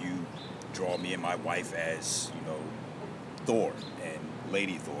 but can you draw me and my wife as, Thor and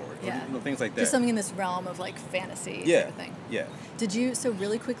Lady Thor? Yeah. Or, things like that. Just something in this realm of, like, fantasy type of thing. Yeah. So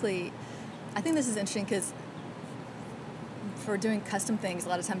really quickly, I think this is interesting because for doing custom things, a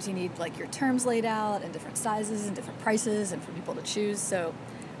lot of times you need, like, your terms laid out and different sizes and different prices and for people to choose. So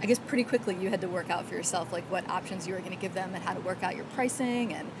I guess pretty quickly you had to work out for yourself, like, what options you were going to give them and how to work out your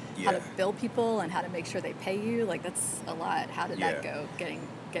pricing and how to bill people and how to make sure they pay you. Like, that's a lot. How did that go,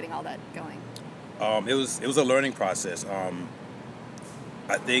 getting all that going? It was a learning process.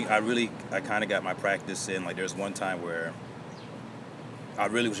 I think I kind of got my practice in. Like, there's one time where I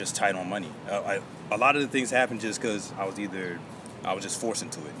really was just tight on money. A lot of the things happened just because I was just forced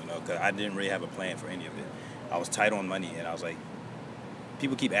into it, because I didn't really have a plan for any of it. I was tight on money, and I was like,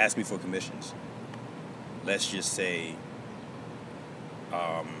 people keep asking me for commissions. Let's just say,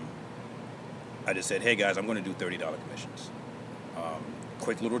 I just said, hey guys, I'm going to do $30 commissions.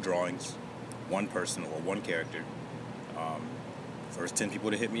 Quick little drawings, one person or one character. First 10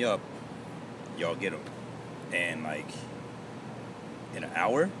 people to hit me up, y'all get them. And, like, in an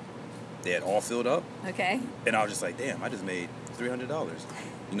hour, they had all filled up. Okay. And I was just like, damn, I just made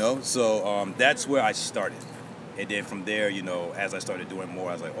 $300. So that's where I started. And then from there, as I started doing more,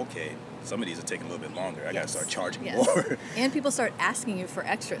 I was like, okay, some of these are taking a little bit longer. I got to start charging more. And people start asking you for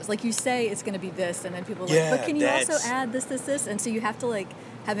extras. Like, you say it's going to be this, and then people are like, but can you also add this? And so you have to, like,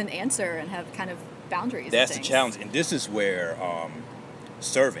 have an answer and have kind of boundaries. That's the challenge. And this is where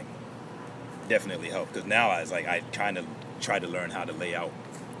serving definitely helped. Because now I kind of tried to learn how to lay out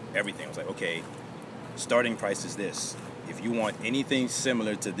everything. I was like, okay, starting price is this. If you want anything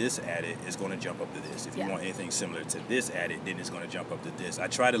similar to this added, it's going to jump up to this. If you want anything similar to this added, then it's going to jump up to this. I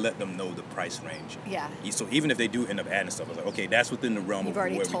try to let them know the price range. Yeah. So even if they do end up adding stuff, I was like, okay, that's within the realm of where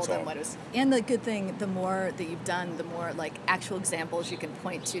we talk. You've already told them what it was. And the good thing, the more that you've done, the more, like, actual examples you can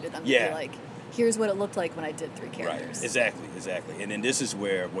point to them. Yeah. To be like, here's what it looked like when I did 3 characters. Right. Exactly. And then this is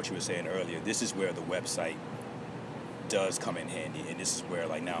where, what you were saying earlier, this is where the website does come in handy, and this is where,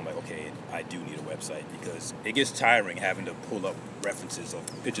 like, now I'm like, okay, I do need a website, because it gets tiring having to pull up references of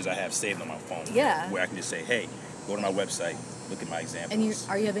pictures I have saved on my phone. Yeah. Where I can just say, hey, go to my website, look at my examples. And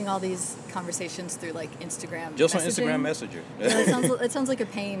are you having all these conversations through like Instagram? Just messaging? on Instagram Messenger. It sounds like a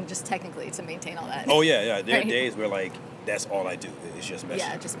pain just technically to maintain all that. Oh yeah. There right? are days where like that's all I do. It's just messaging.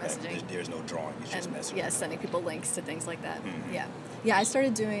 Yeah, just messaging. Like, there's no drawing. It's just messaging. Yeah, sending people links to things like that. Mm-hmm. Yeah. I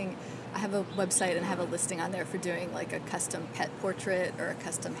started doing. I have a website and have a listing on there for doing like a custom pet portrait or a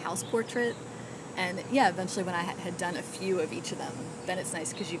custom house portrait. And yeah, eventually when I had done a few of each of them, then it's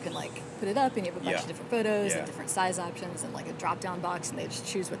nice because you can like put it up and you have a bunch of different photos and different size options and like a drop-down box and they just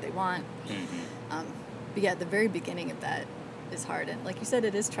choose what they want. Mm-hmm. But yeah, the very beginning of that is hard. And like you said,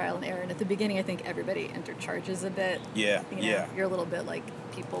 it is trial and error. And at the beginning, I think everybody intercharges a bit. Yeah, You're a little bit like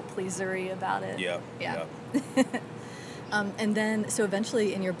people pleasery about it. Yeah. And then, so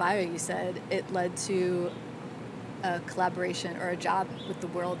eventually in your bio, you said it led to a collaboration or a job with the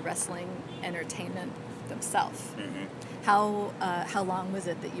World Wrestling Entertainment themselves. Mm-hmm. How long was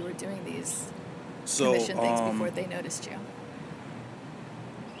it that you were doing these commission things before they noticed you?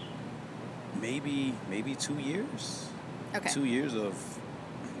 Maybe 2 years. Okay. 2 years of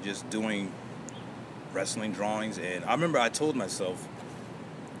just doing wrestling drawings, and I remember I told myself,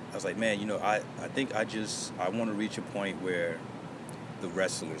 I was like, man, I think I want to reach a point where the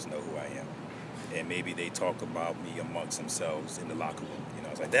wrestlers know who I am. And maybe they talk about me amongst themselves in the locker room. I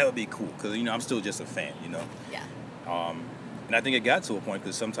was like, that would be cool, because, I'm still just a fan, Yeah. And I think it got to a point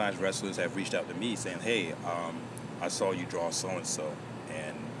because sometimes wrestlers have reached out to me saying, hey, I saw you draw so-and-so,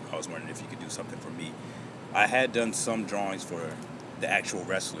 and I was wondering if you could do something for me. I had done some drawings for the actual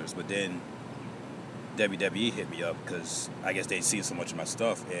wrestlers, but then WWE hit me up because I guess they'd seen so much of my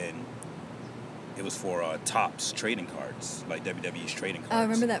stuff, and it was for Topps trading cards, like WWE's trading cards. I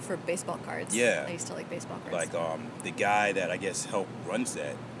remember that for baseball cards. Yeah. I used to like baseball cards. Like the guy that I guess runs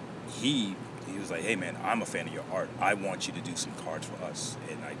that, he was like, hey man, I'm a fan of your art. I want you to do some cards for us,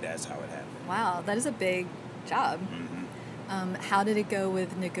 and like that's how it happened. Wow, that is a big job. Mm-hmm. How did it go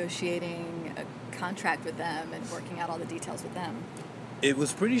with negotiating a contract with them and working out all the details with them? It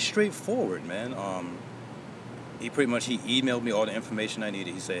was pretty straightforward, man. He emailed me all the information I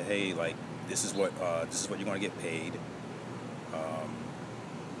needed. He said, hey, like, this is what you're going to get paid.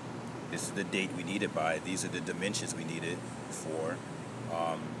 This is the date we need it by. These are the dimensions we need it for.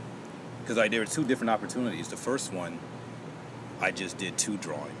 Because there were two different opportunities. The first one, I just did 2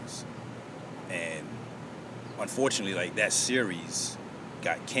 drawings. And unfortunately, like, that series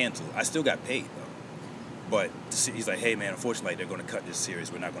got canceled. I still got paid, though. But he's like, hey, man, unfortunately, they're going to cut this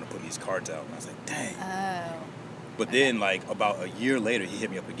series. We're not going to put these cards out. And I was like, dang. Oh. But then, like, about a year later, he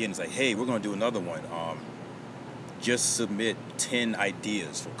hit me up again. He's like, hey, we're going to do another one. Just submit 10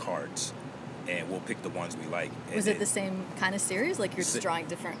 ideas for cards, and we'll pick the ones we like. Was it the same kind of series? Like, you're just drawing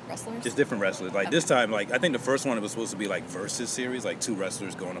different wrestlers? Just different wrestlers. Like, This time, like, I think the first one, it was supposed to be, like, versus series, like 2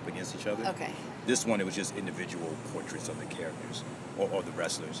 wrestlers going up against each other. Okay. This one, it was just individual portraits of the characters or the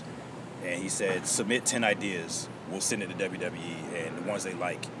wrestlers. And he said, submit 10 ideas. We'll send it to WWE, and the ones they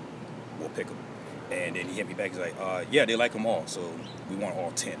like, we'll pick them. And then he hit me back. He's like, yeah, they like them all, so we want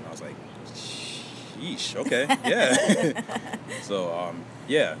all 10. I was like, sheesh, okay, yeah. So,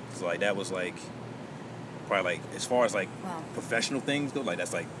 yeah, so like that was like probably like as far as like professional things go, like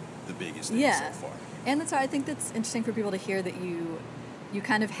that's like the biggest thing so far. And that's why I think that's interesting for people to hear that you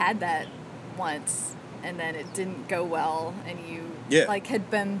kind of had that once and then it didn't go well and you like had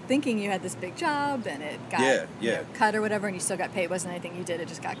been thinking you had this big job and it got you know, cut or whatever and you still got paid. It wasn't anything you did, it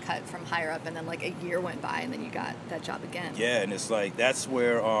just got cut from higher up and then like a year went by and then you got that job again. Yeah, and it's like that's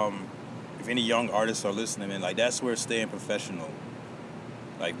where if any young artists are listening, man, like that's where staying professional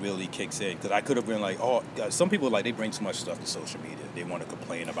like really kicks in. Because I could have been like, oh, God, some people like they bring too much stuff to social media. They want to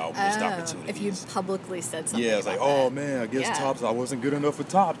complain about missed opportunities. If you publicly said something. Yeah, it's like, oh man, I guess Topps, I wasn't good enough for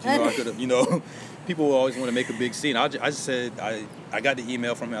Topps. You know, I could have, you know, people always want to make a big scene. I just said, I got the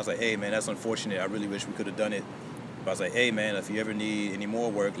email from him. I was like, hey man, that's unfortunate. I really wish we could have done it. But I was like, hey man, if you ever need any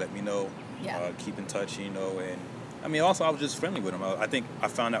more work, let me know. Keep in touch, you know, and I mean, also, I was just friendly with him. I think I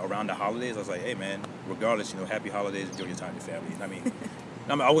found out around the holidays. I was like, hey, man, regardless, you know, happy holidays. Enjoy your time with your family. I mean,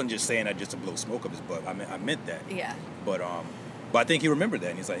 I wasn't just saying that just to blow smoke up his butt. I meant that. Yeah. But I think he remembered that.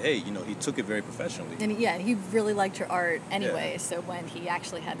 And he's like, hey, you know, he took it very professionally. And he really liked your art anyway. Yeah. So when he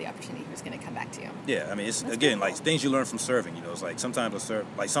actually had the opportunity, he was going to come back to you. Yeah. I mean, it's, that's again, like things you learn from serving. You know, it's like sometimes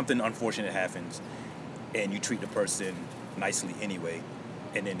like something unfortunate happens and you treat the person nicely anyway.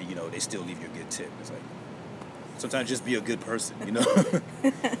 And then, you know, they still leave you a good tip. It's like, sometimes just be a good person, you know?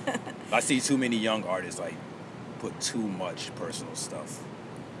 I see too many young artists, like, put too much personal stuff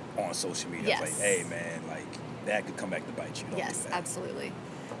on social media. Yes. It's like, hey, man, like, that could come back to bite you. Yes, absolutely.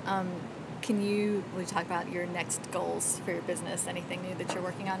 Will you talk about your next goals for your business? Anything new that you're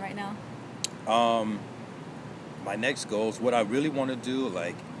working on right now? my next goals, what I really want to do,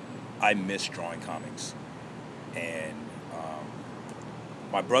 like, I miss drawing comics. And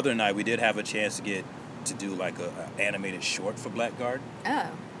my brother and I, we did have a chance to do like a animated short for Blackguard.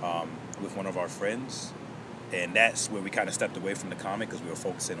 Oh. With one of our friends. And that's where we kind of stepped away from the comic because we were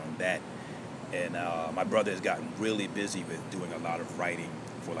focusing on that. And my brother has gotten really busy with doing a lot of writing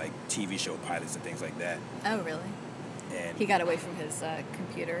for like TV show pilots and things like that. Oh, really? And He got away from his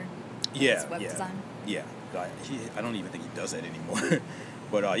computer. yeah, His web design. Yeah. I don't even think he does that anymore.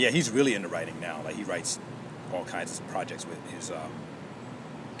 But yeah, he's really into writing now. Like he writes all kinds of projects with his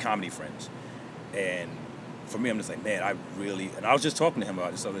comedy friends. And for me, I'm just like, man, and I was just talking to him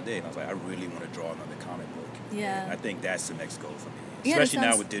about this other day, and I was like, I really want to draw another comic book. Yeah. And I think that's the next goal for me. Yeah, Especially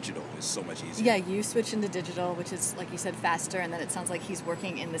now with digital, it's so much easier. Yeah, you switch into digital, which is, like you said, faster, and then it sounds like he's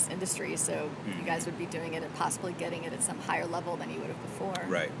working in this industry, so you guys would be doing it and possibly getting it at some higher level than you would have before.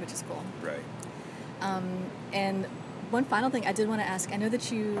 Right. Which is cool. Right. And one final thing I did want to ask, I know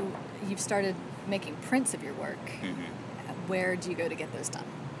that you've started making prints of your work. Mm-hmm. Where do you go to get those done?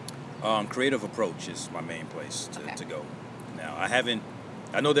 Creative Approach is my main place to go. Now,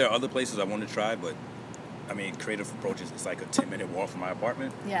 I know there are other places I want to try, but I mean, Creative Approach is like a 10-minute walk from my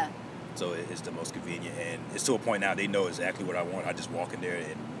apartment. Yeah. So it's the most convenient, and it's to a point now they know exactly what I want. I just walk in there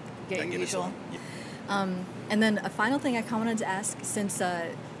and Get I your give usual. it to them. Yeah. And then a final thing I kind of wanted to ask, since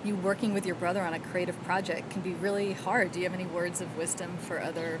you working with your brother on a creative project can be really hard, do you have any words of wisdom for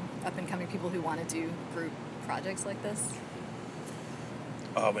other up-and-coming people who want to do group projects like this?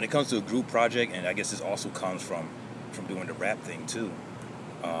 When it comes to a group project, and I guess this also comes from doing the rap thing too.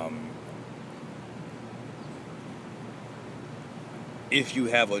 If you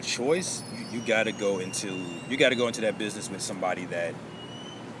have a choice, you gotta go into that business with somebody that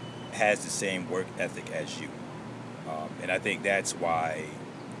has the same work ethic as you. And I think that's why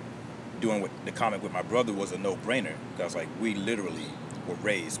doing the comic with my brother was a no-brainer, because like we literally were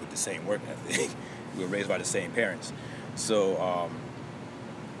raised with the same work ethic. We were raised by the same parents. So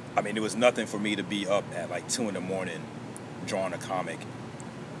I mean, there was nothing for me to be up at like 2 a.m. drawing a comic,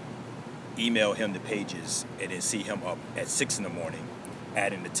 email him the pages, and then see him up at 6 a.m.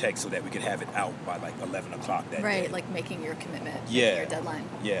 adding the text so that we could have it out by like 11 o'clock that day. Right, like making your commitment, Yeah. your deadline.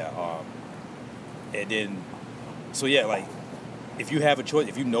 Yeah. And then, so yeah, like if you have a choice,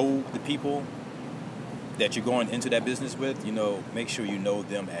 if you know the people that you're going into that business with, make sure you know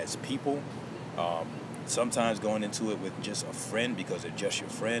them as people. Sometimes going into it with just a friend because they're just your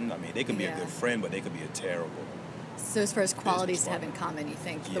friend. I mean, they could be a good friend, but they could be a terrible. So as far as qualities to have in common, you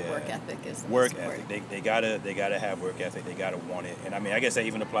think the work ethic is the work most ethic. important? They gotta have work ethic. They gotta want it. And I mean, I guess that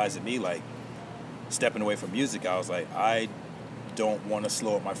even applies to me. Like stepping away from music, I was like, I don't want to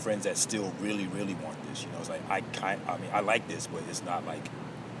slow up my friends that still really, really want this. It's like I like this, but it's not like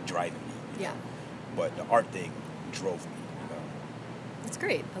driving me. Yeah. But the art thing drove me. That's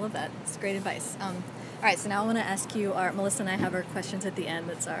great. I love that. It's great advice. All right, so now I want to ask you, Melissa and I have our questions at the end.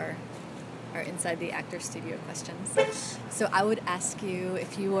 That's our Inside the Actor Studio questions. So I would ask you,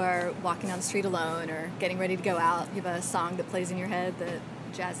 if you are walking down the street alone or getting ready to go out, you have a song that plays in your head that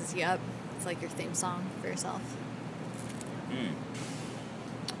jazzes you up. It's like your theme song for yourself.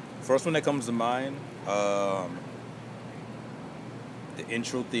 First one that comes to mind, the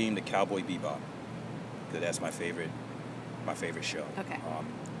intro theme to Cowboy Bebop. That's my favorite show. Okay.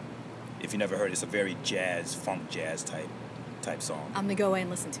 If you never heard it, it's a very funk jazz type song. I'm gonna go away and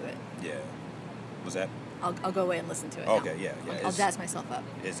listen to it. Yeah. Was that? I'll go away and listen to it. Okay, now. yeah. I'll jazz myself up.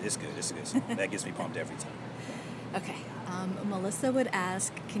 It's good. It's a good song. That gets me pumped every time. Okay. Melissa would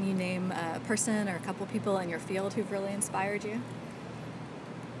ask, can you name a person or a couple people in your field who've really inspired you?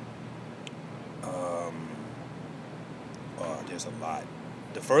 There's a lot.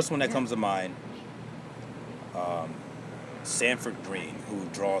 The first one that comes to mind, Sanford Green, who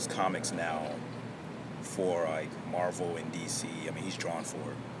draws comics now for like Marvel and DC. I mean, he's drawn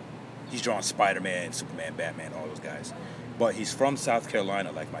Spider-Man, Superman, Batman, all those guys. But he's from South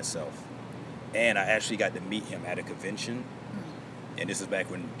Carolina, like myself. And I actually got to meet him at a convention. And this is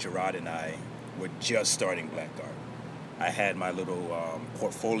back when Gerard and I were just starting Blackguard. I had my little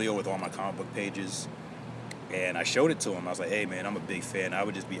portfolio with all my comic book pages. And I showed it to him. I was like, hey, man, I'm a big fan. I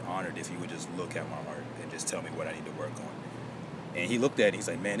would just be honored if you would just look at my art and just tell me what I need to work on. And he looked at it. He's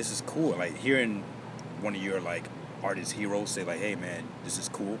like, man, this is cool. Like, hearing one of your, like, artist heroes say, like, hey, man, this is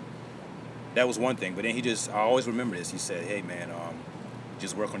cool. That was one thing. But then I always remember this. He said, hey, man,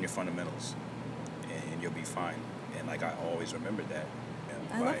 just work on your fundamentals and you'll be fine. And, like, I always remembered that.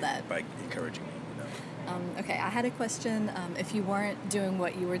 I love that. By encouraging me, Okay, I had a question. If you weren't doing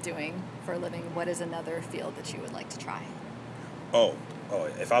what you were doing for a living, what is another field that you would like to try? Oh,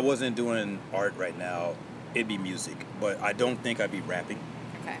 if I wasn't doing art right now, it'd be music, but I don't think I'd be rapping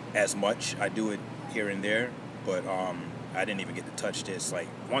Okay. as much. I do it here and there, but I didn't even get to touch this. Like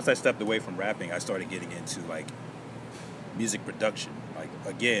once I stepped away from rapping, I started getting into like music production. Like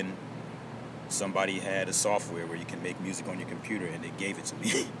again, somebody had a software where you can make music on your computer, and they gave it to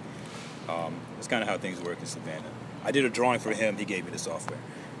me. That's kind of how things work in Savannah. I did a drawing for him. He gave me the software,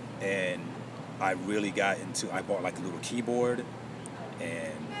 and I really got into. I bought like a little keyboard,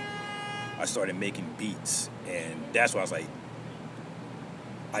 and I started making beats, and that's why I was like,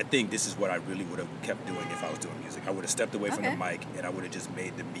 I think this is what I really would have kept doing if I was doing music. I would have stepped away from the mic, and I would have just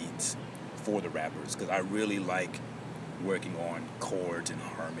made the beats for the rappers, because I really like working on chords and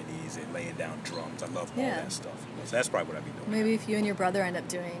harmonies and laying down drums. I love all that stuff. So that's probably what I'd be doing. Maybe if you and your brother end up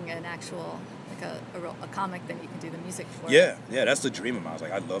doing an actual, like a comic, then you can do the music for it. Yeah, that's the dream of mine. I was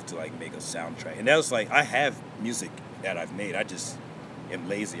like, I'd love to like make a soundtrack. And that was like, I have music that I've made. I just am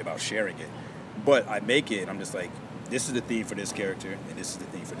lazy about sharing it. But I make it, and I'm just like, this is the theme for this character, and this is the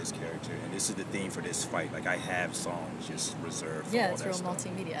theme for this character, and this is the theme for this fight. Like, I have songs just reserved for all that it's real stuff.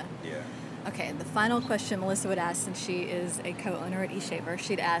 multimedia. Yeah. Okay, the final question Melissa would ask, since she is a co-owner at eShaver,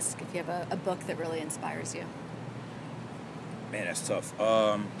 she'd ask if you have a book that really inspires you. Man, that's tough.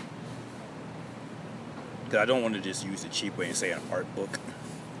 Because I don't want to just use the cheap way and say an art book.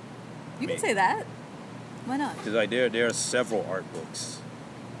 You can say that. Why not? Because like there are several art books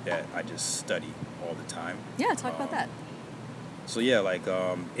that I just study all the time. Yeah, talk about that. So yeah, like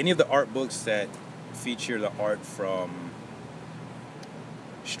any of the art books that feature the art from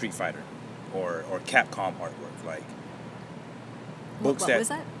Street Fighter or Capcom artwork, like books what was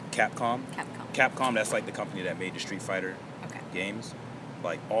that? Capcom. Capcom. That's like the company that made the Street Fighter games.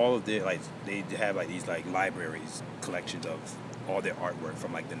 Like all of the they have like these like libraries, collections of all their artwork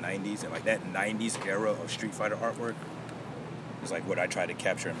from like the 90s, and like that 90s era of Street Fighter artwork is like what I try to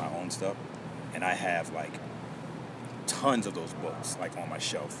capture in my own stuff. And I have like tons of those books like on my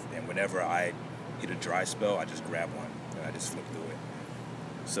shelf, and whenever I hit a dry spell, I just grab one and I just flip through it.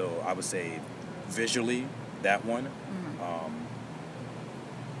 So I would say visually that one.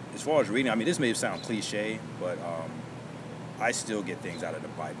 As far as reading, I mean, this may sound cliche, but I still get things out of the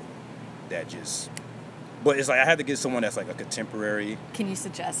Bible that just, but it's like I have to get someone that's like a contemporary. Can you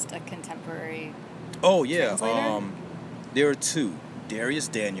suggest a contemporary? Oh yeah, translator? there are two, Darius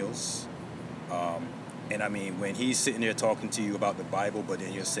Daniels. And I mean, when he's sitting there talking to you about the Bible, but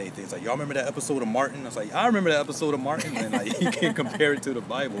then he'll say things like, y'all remember that episode of Martin? I was like, I remember that episode of Martin. And like, you can't compare it to the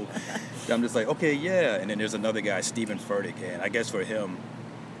Bible. And I'm just like, okay, yeah. And then there's another guy, Stephen Furtick. And I guess for him,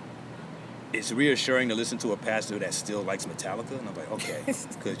 it's reassuring to listen to a pastor that still likes Metallica. And I'm like, okay.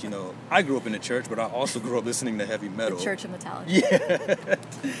 Because, you know, I grew up in the church, but I also grew up listening to heavy metal. The Church of Metallica. Yeah.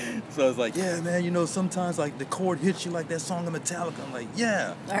 So it's like, yeah, man, you know, sometimes like the chord hits you like that song of Metallica. I'm like,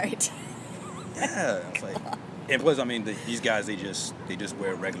 yeah. All right. Yeah, it's like, and plus, I mean, these guys, they just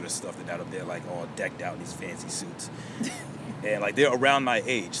wear regular stuff. They're not up there like all decked out in these fancy suits, and like they're around my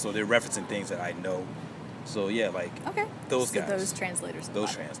age, so they're referencing things that I know. So yeah, like those guys, those translators.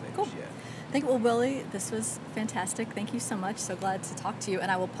 Those translators, cool. Yeah. Well, Willie, this was fantastic. Thank you so much. So glad to talk to you, and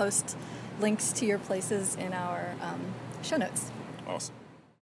I will post links to your places in our show notes. Awesome.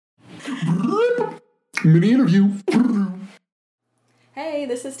 Mini interview. Hey,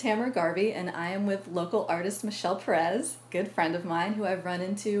 this is Tamara Garvey, and I am with local artist Michelle Perez, good friend of mine who I've run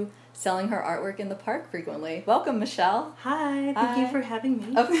into selling her artwork in the park frequently. Welcome, Michelle. Hi, thank you for having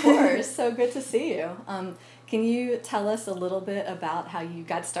me. Of course, so good to see you. Can you tell us a little bit about how you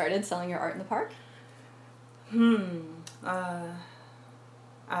got started selling your art in the park?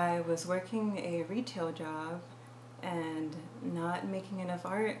 I was working a retail job and not making enough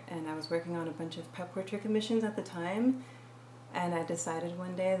art, and I was working on a bunch of pet portrait commissions at the time. And I decided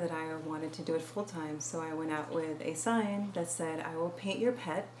one day that I wanted to do it full time, so I went out with a sign that said, "I will paint your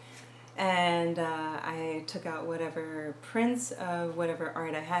pet." And I took out whatever prints of whatever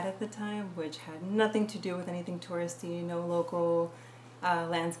art I had at the time, which had nothing to do with anything touristy, no local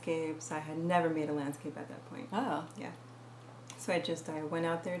landscapes. I had never made a landscape at that point. Oh. Yeah. So I went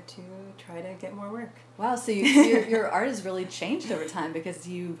out there to try to get more work. Wow, so your art has really changed over time because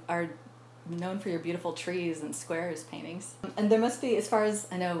you are known for your beautiful trees and squares paintings. And there must be, as far as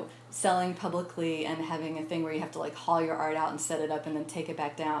I know, selling publicly and having a thing where you have to like haul your art out and set it up and then take it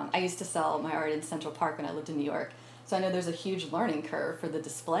back down. I used to sell my art in Central Park when I lived in New York. So I know there's a huge learning curve for the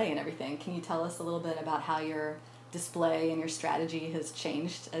display and everything. Can you tell us a little bit about how your display and your strategy has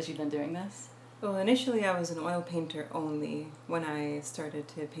changed as you've been doing this? Well, initially I was an oil painter only when I started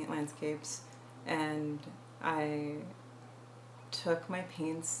to paint landscapes, and I took my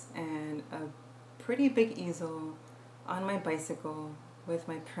paints and a pretty big easel on my bicycle with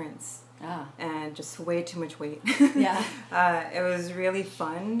my prints. Ah. And just way too much weight. Yeah. It was really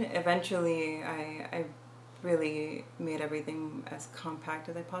fun. Eventually, I really made everything as compact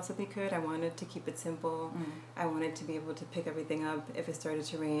as I possibly could. I wanted to keep it simple. I wanted to be able to pick everything up if it started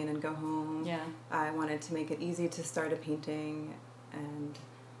to rain and go home. Yeah. I wanted to make it easy to start a painting and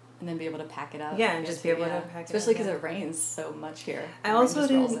then be able to pack it up. Yeah, and just be able to pack it up. Especially because it rains so much here. I also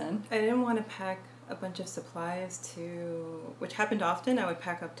didn't want to pack a bunch of supplies which happened often. I would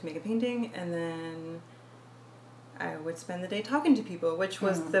pack up to make a painting, and then I would spend the day talking to people, which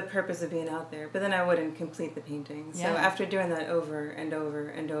was the purpose of being out there. But then I wouldn't complete the painting. So after doing that over and over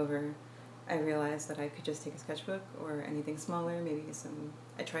and over, I realized that I could just take a sketchbook or anything smaller, maybe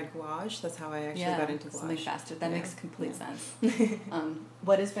I tried gouache. That's how I actually got into gouache. Something faster. That makes complete sense.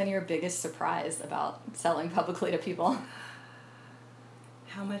 What has been your biggest surprise about selling publicly to people?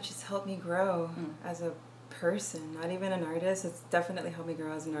 How much it's helped me grow as a person, not even an artist. It's definitely helped me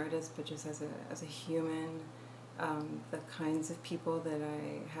grow as an artist, but just as a human. The kinds of people that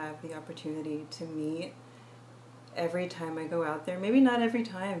I have the opportunity to meet every time I go out there. Maybe not every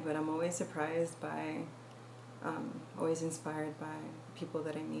time, but I'm always surprised by, always inspired by people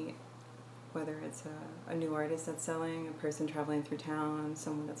that I meet, whether it's a new artist that's selling, a person traveling through town,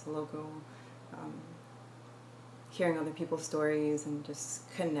 someone that's a local, hearing other people's stories and just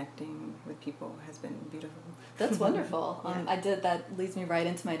connecting with people has been beautiful. That's wonderful. That leads me right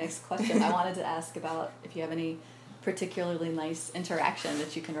into my next question. I wanted to ask about if you have any particularly nice interaction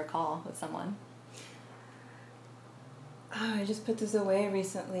that you can recall with someone. Oh, I just put this away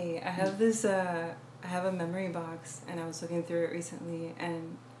recently. I have I have a memory box, and I was looking through it recently,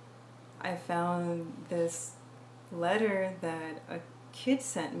 and I found this letter that a kid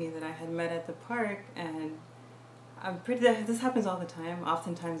sent me that I had met at the park, and this happens all the time.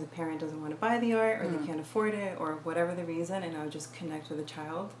 Oftentimes a parent doesn't want to buy the art, or they can't afford it, or whatever the reason, and I would just connect with a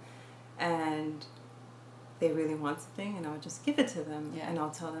child, and they really want something, and I would just give it to them, and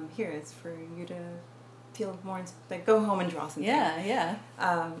I'll tell them, here, it's for you to feel more, go home and draw something. Yeah.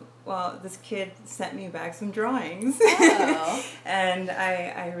 Well, this kid sent me back some drawings. Oh. And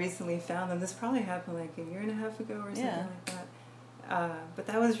I recently found them. This probably happened like a year and a half ago or something like that. But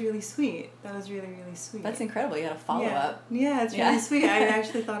that was really sweet. That was really, really sweet. That's incredible. You had a follow-up. Yeah, it's really sweet. I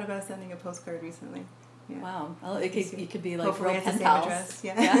actually thought about sending a postcard recently. Yeah. Wow. Well, you could be like hopefully real it's the pen same pals. address.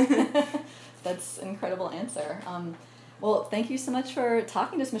 Yeah. That's an incredible answer. Well, thank you so much for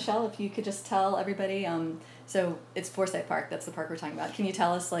talking to us, Michelle. If you could just tell everybody, so it's Forsyth Park. That's the park we're talking about. Can you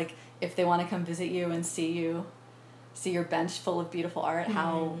tell us, like, if they want to come visit you and see your bench full of beautiful art,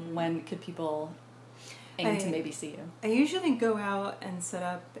 when could people aim to maybe see you? I usually go out and set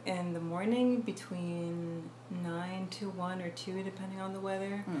up in the morning between 9 to 1 or 2, depending on the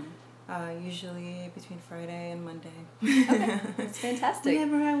weather. Usually between Friday and Monday. Okay, that's fantastic.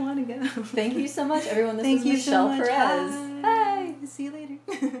 Whenever I want to go. Thank you so much, everyone. This is Michelle Perez. Hi. See you later.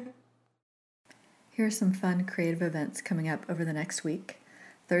 Here are some fun creative events coming up over the next week.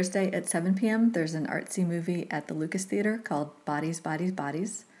 Thursday at 7 p.m., there's an artsy movie at the Lucas Theater called Bodies, Bodies,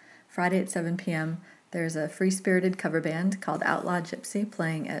 Bodies. Friday at 7 p.m., there's a free-spirited cover band called Outlaw Gypsy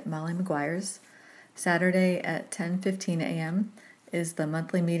playing at Molly Maguire's. Saturday at 10:15 a.m., is the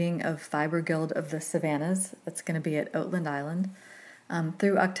monthly meeting of Fiber Guild of the Savannahs. That's going to be at Oatland Island.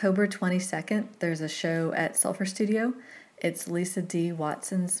 Through October 22nd, there's a show at Sulphur Studio. It's Lisa D.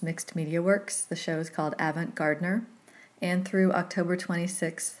 Watson's Mixed Media Works. The show is called Avant Gardener. And through October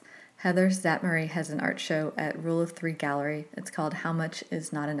 26th, Heather Zatmary has an art show at Rule of Three Gallery. It's called How Much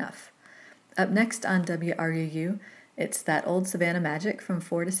Is Not Enough. Up next on WRUU, it's That Old Savannah Magic from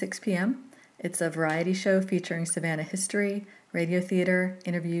 4 to 6 p.m. It's a variety show featuring Savannah history, radio theater,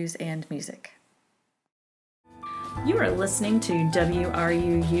 interviews, and music. You are listening to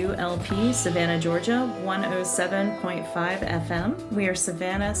WRUU-LP Savannah, Georgia, 107.5 FM. We are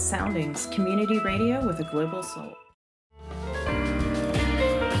Savannah Soundings, community radio with a global soul.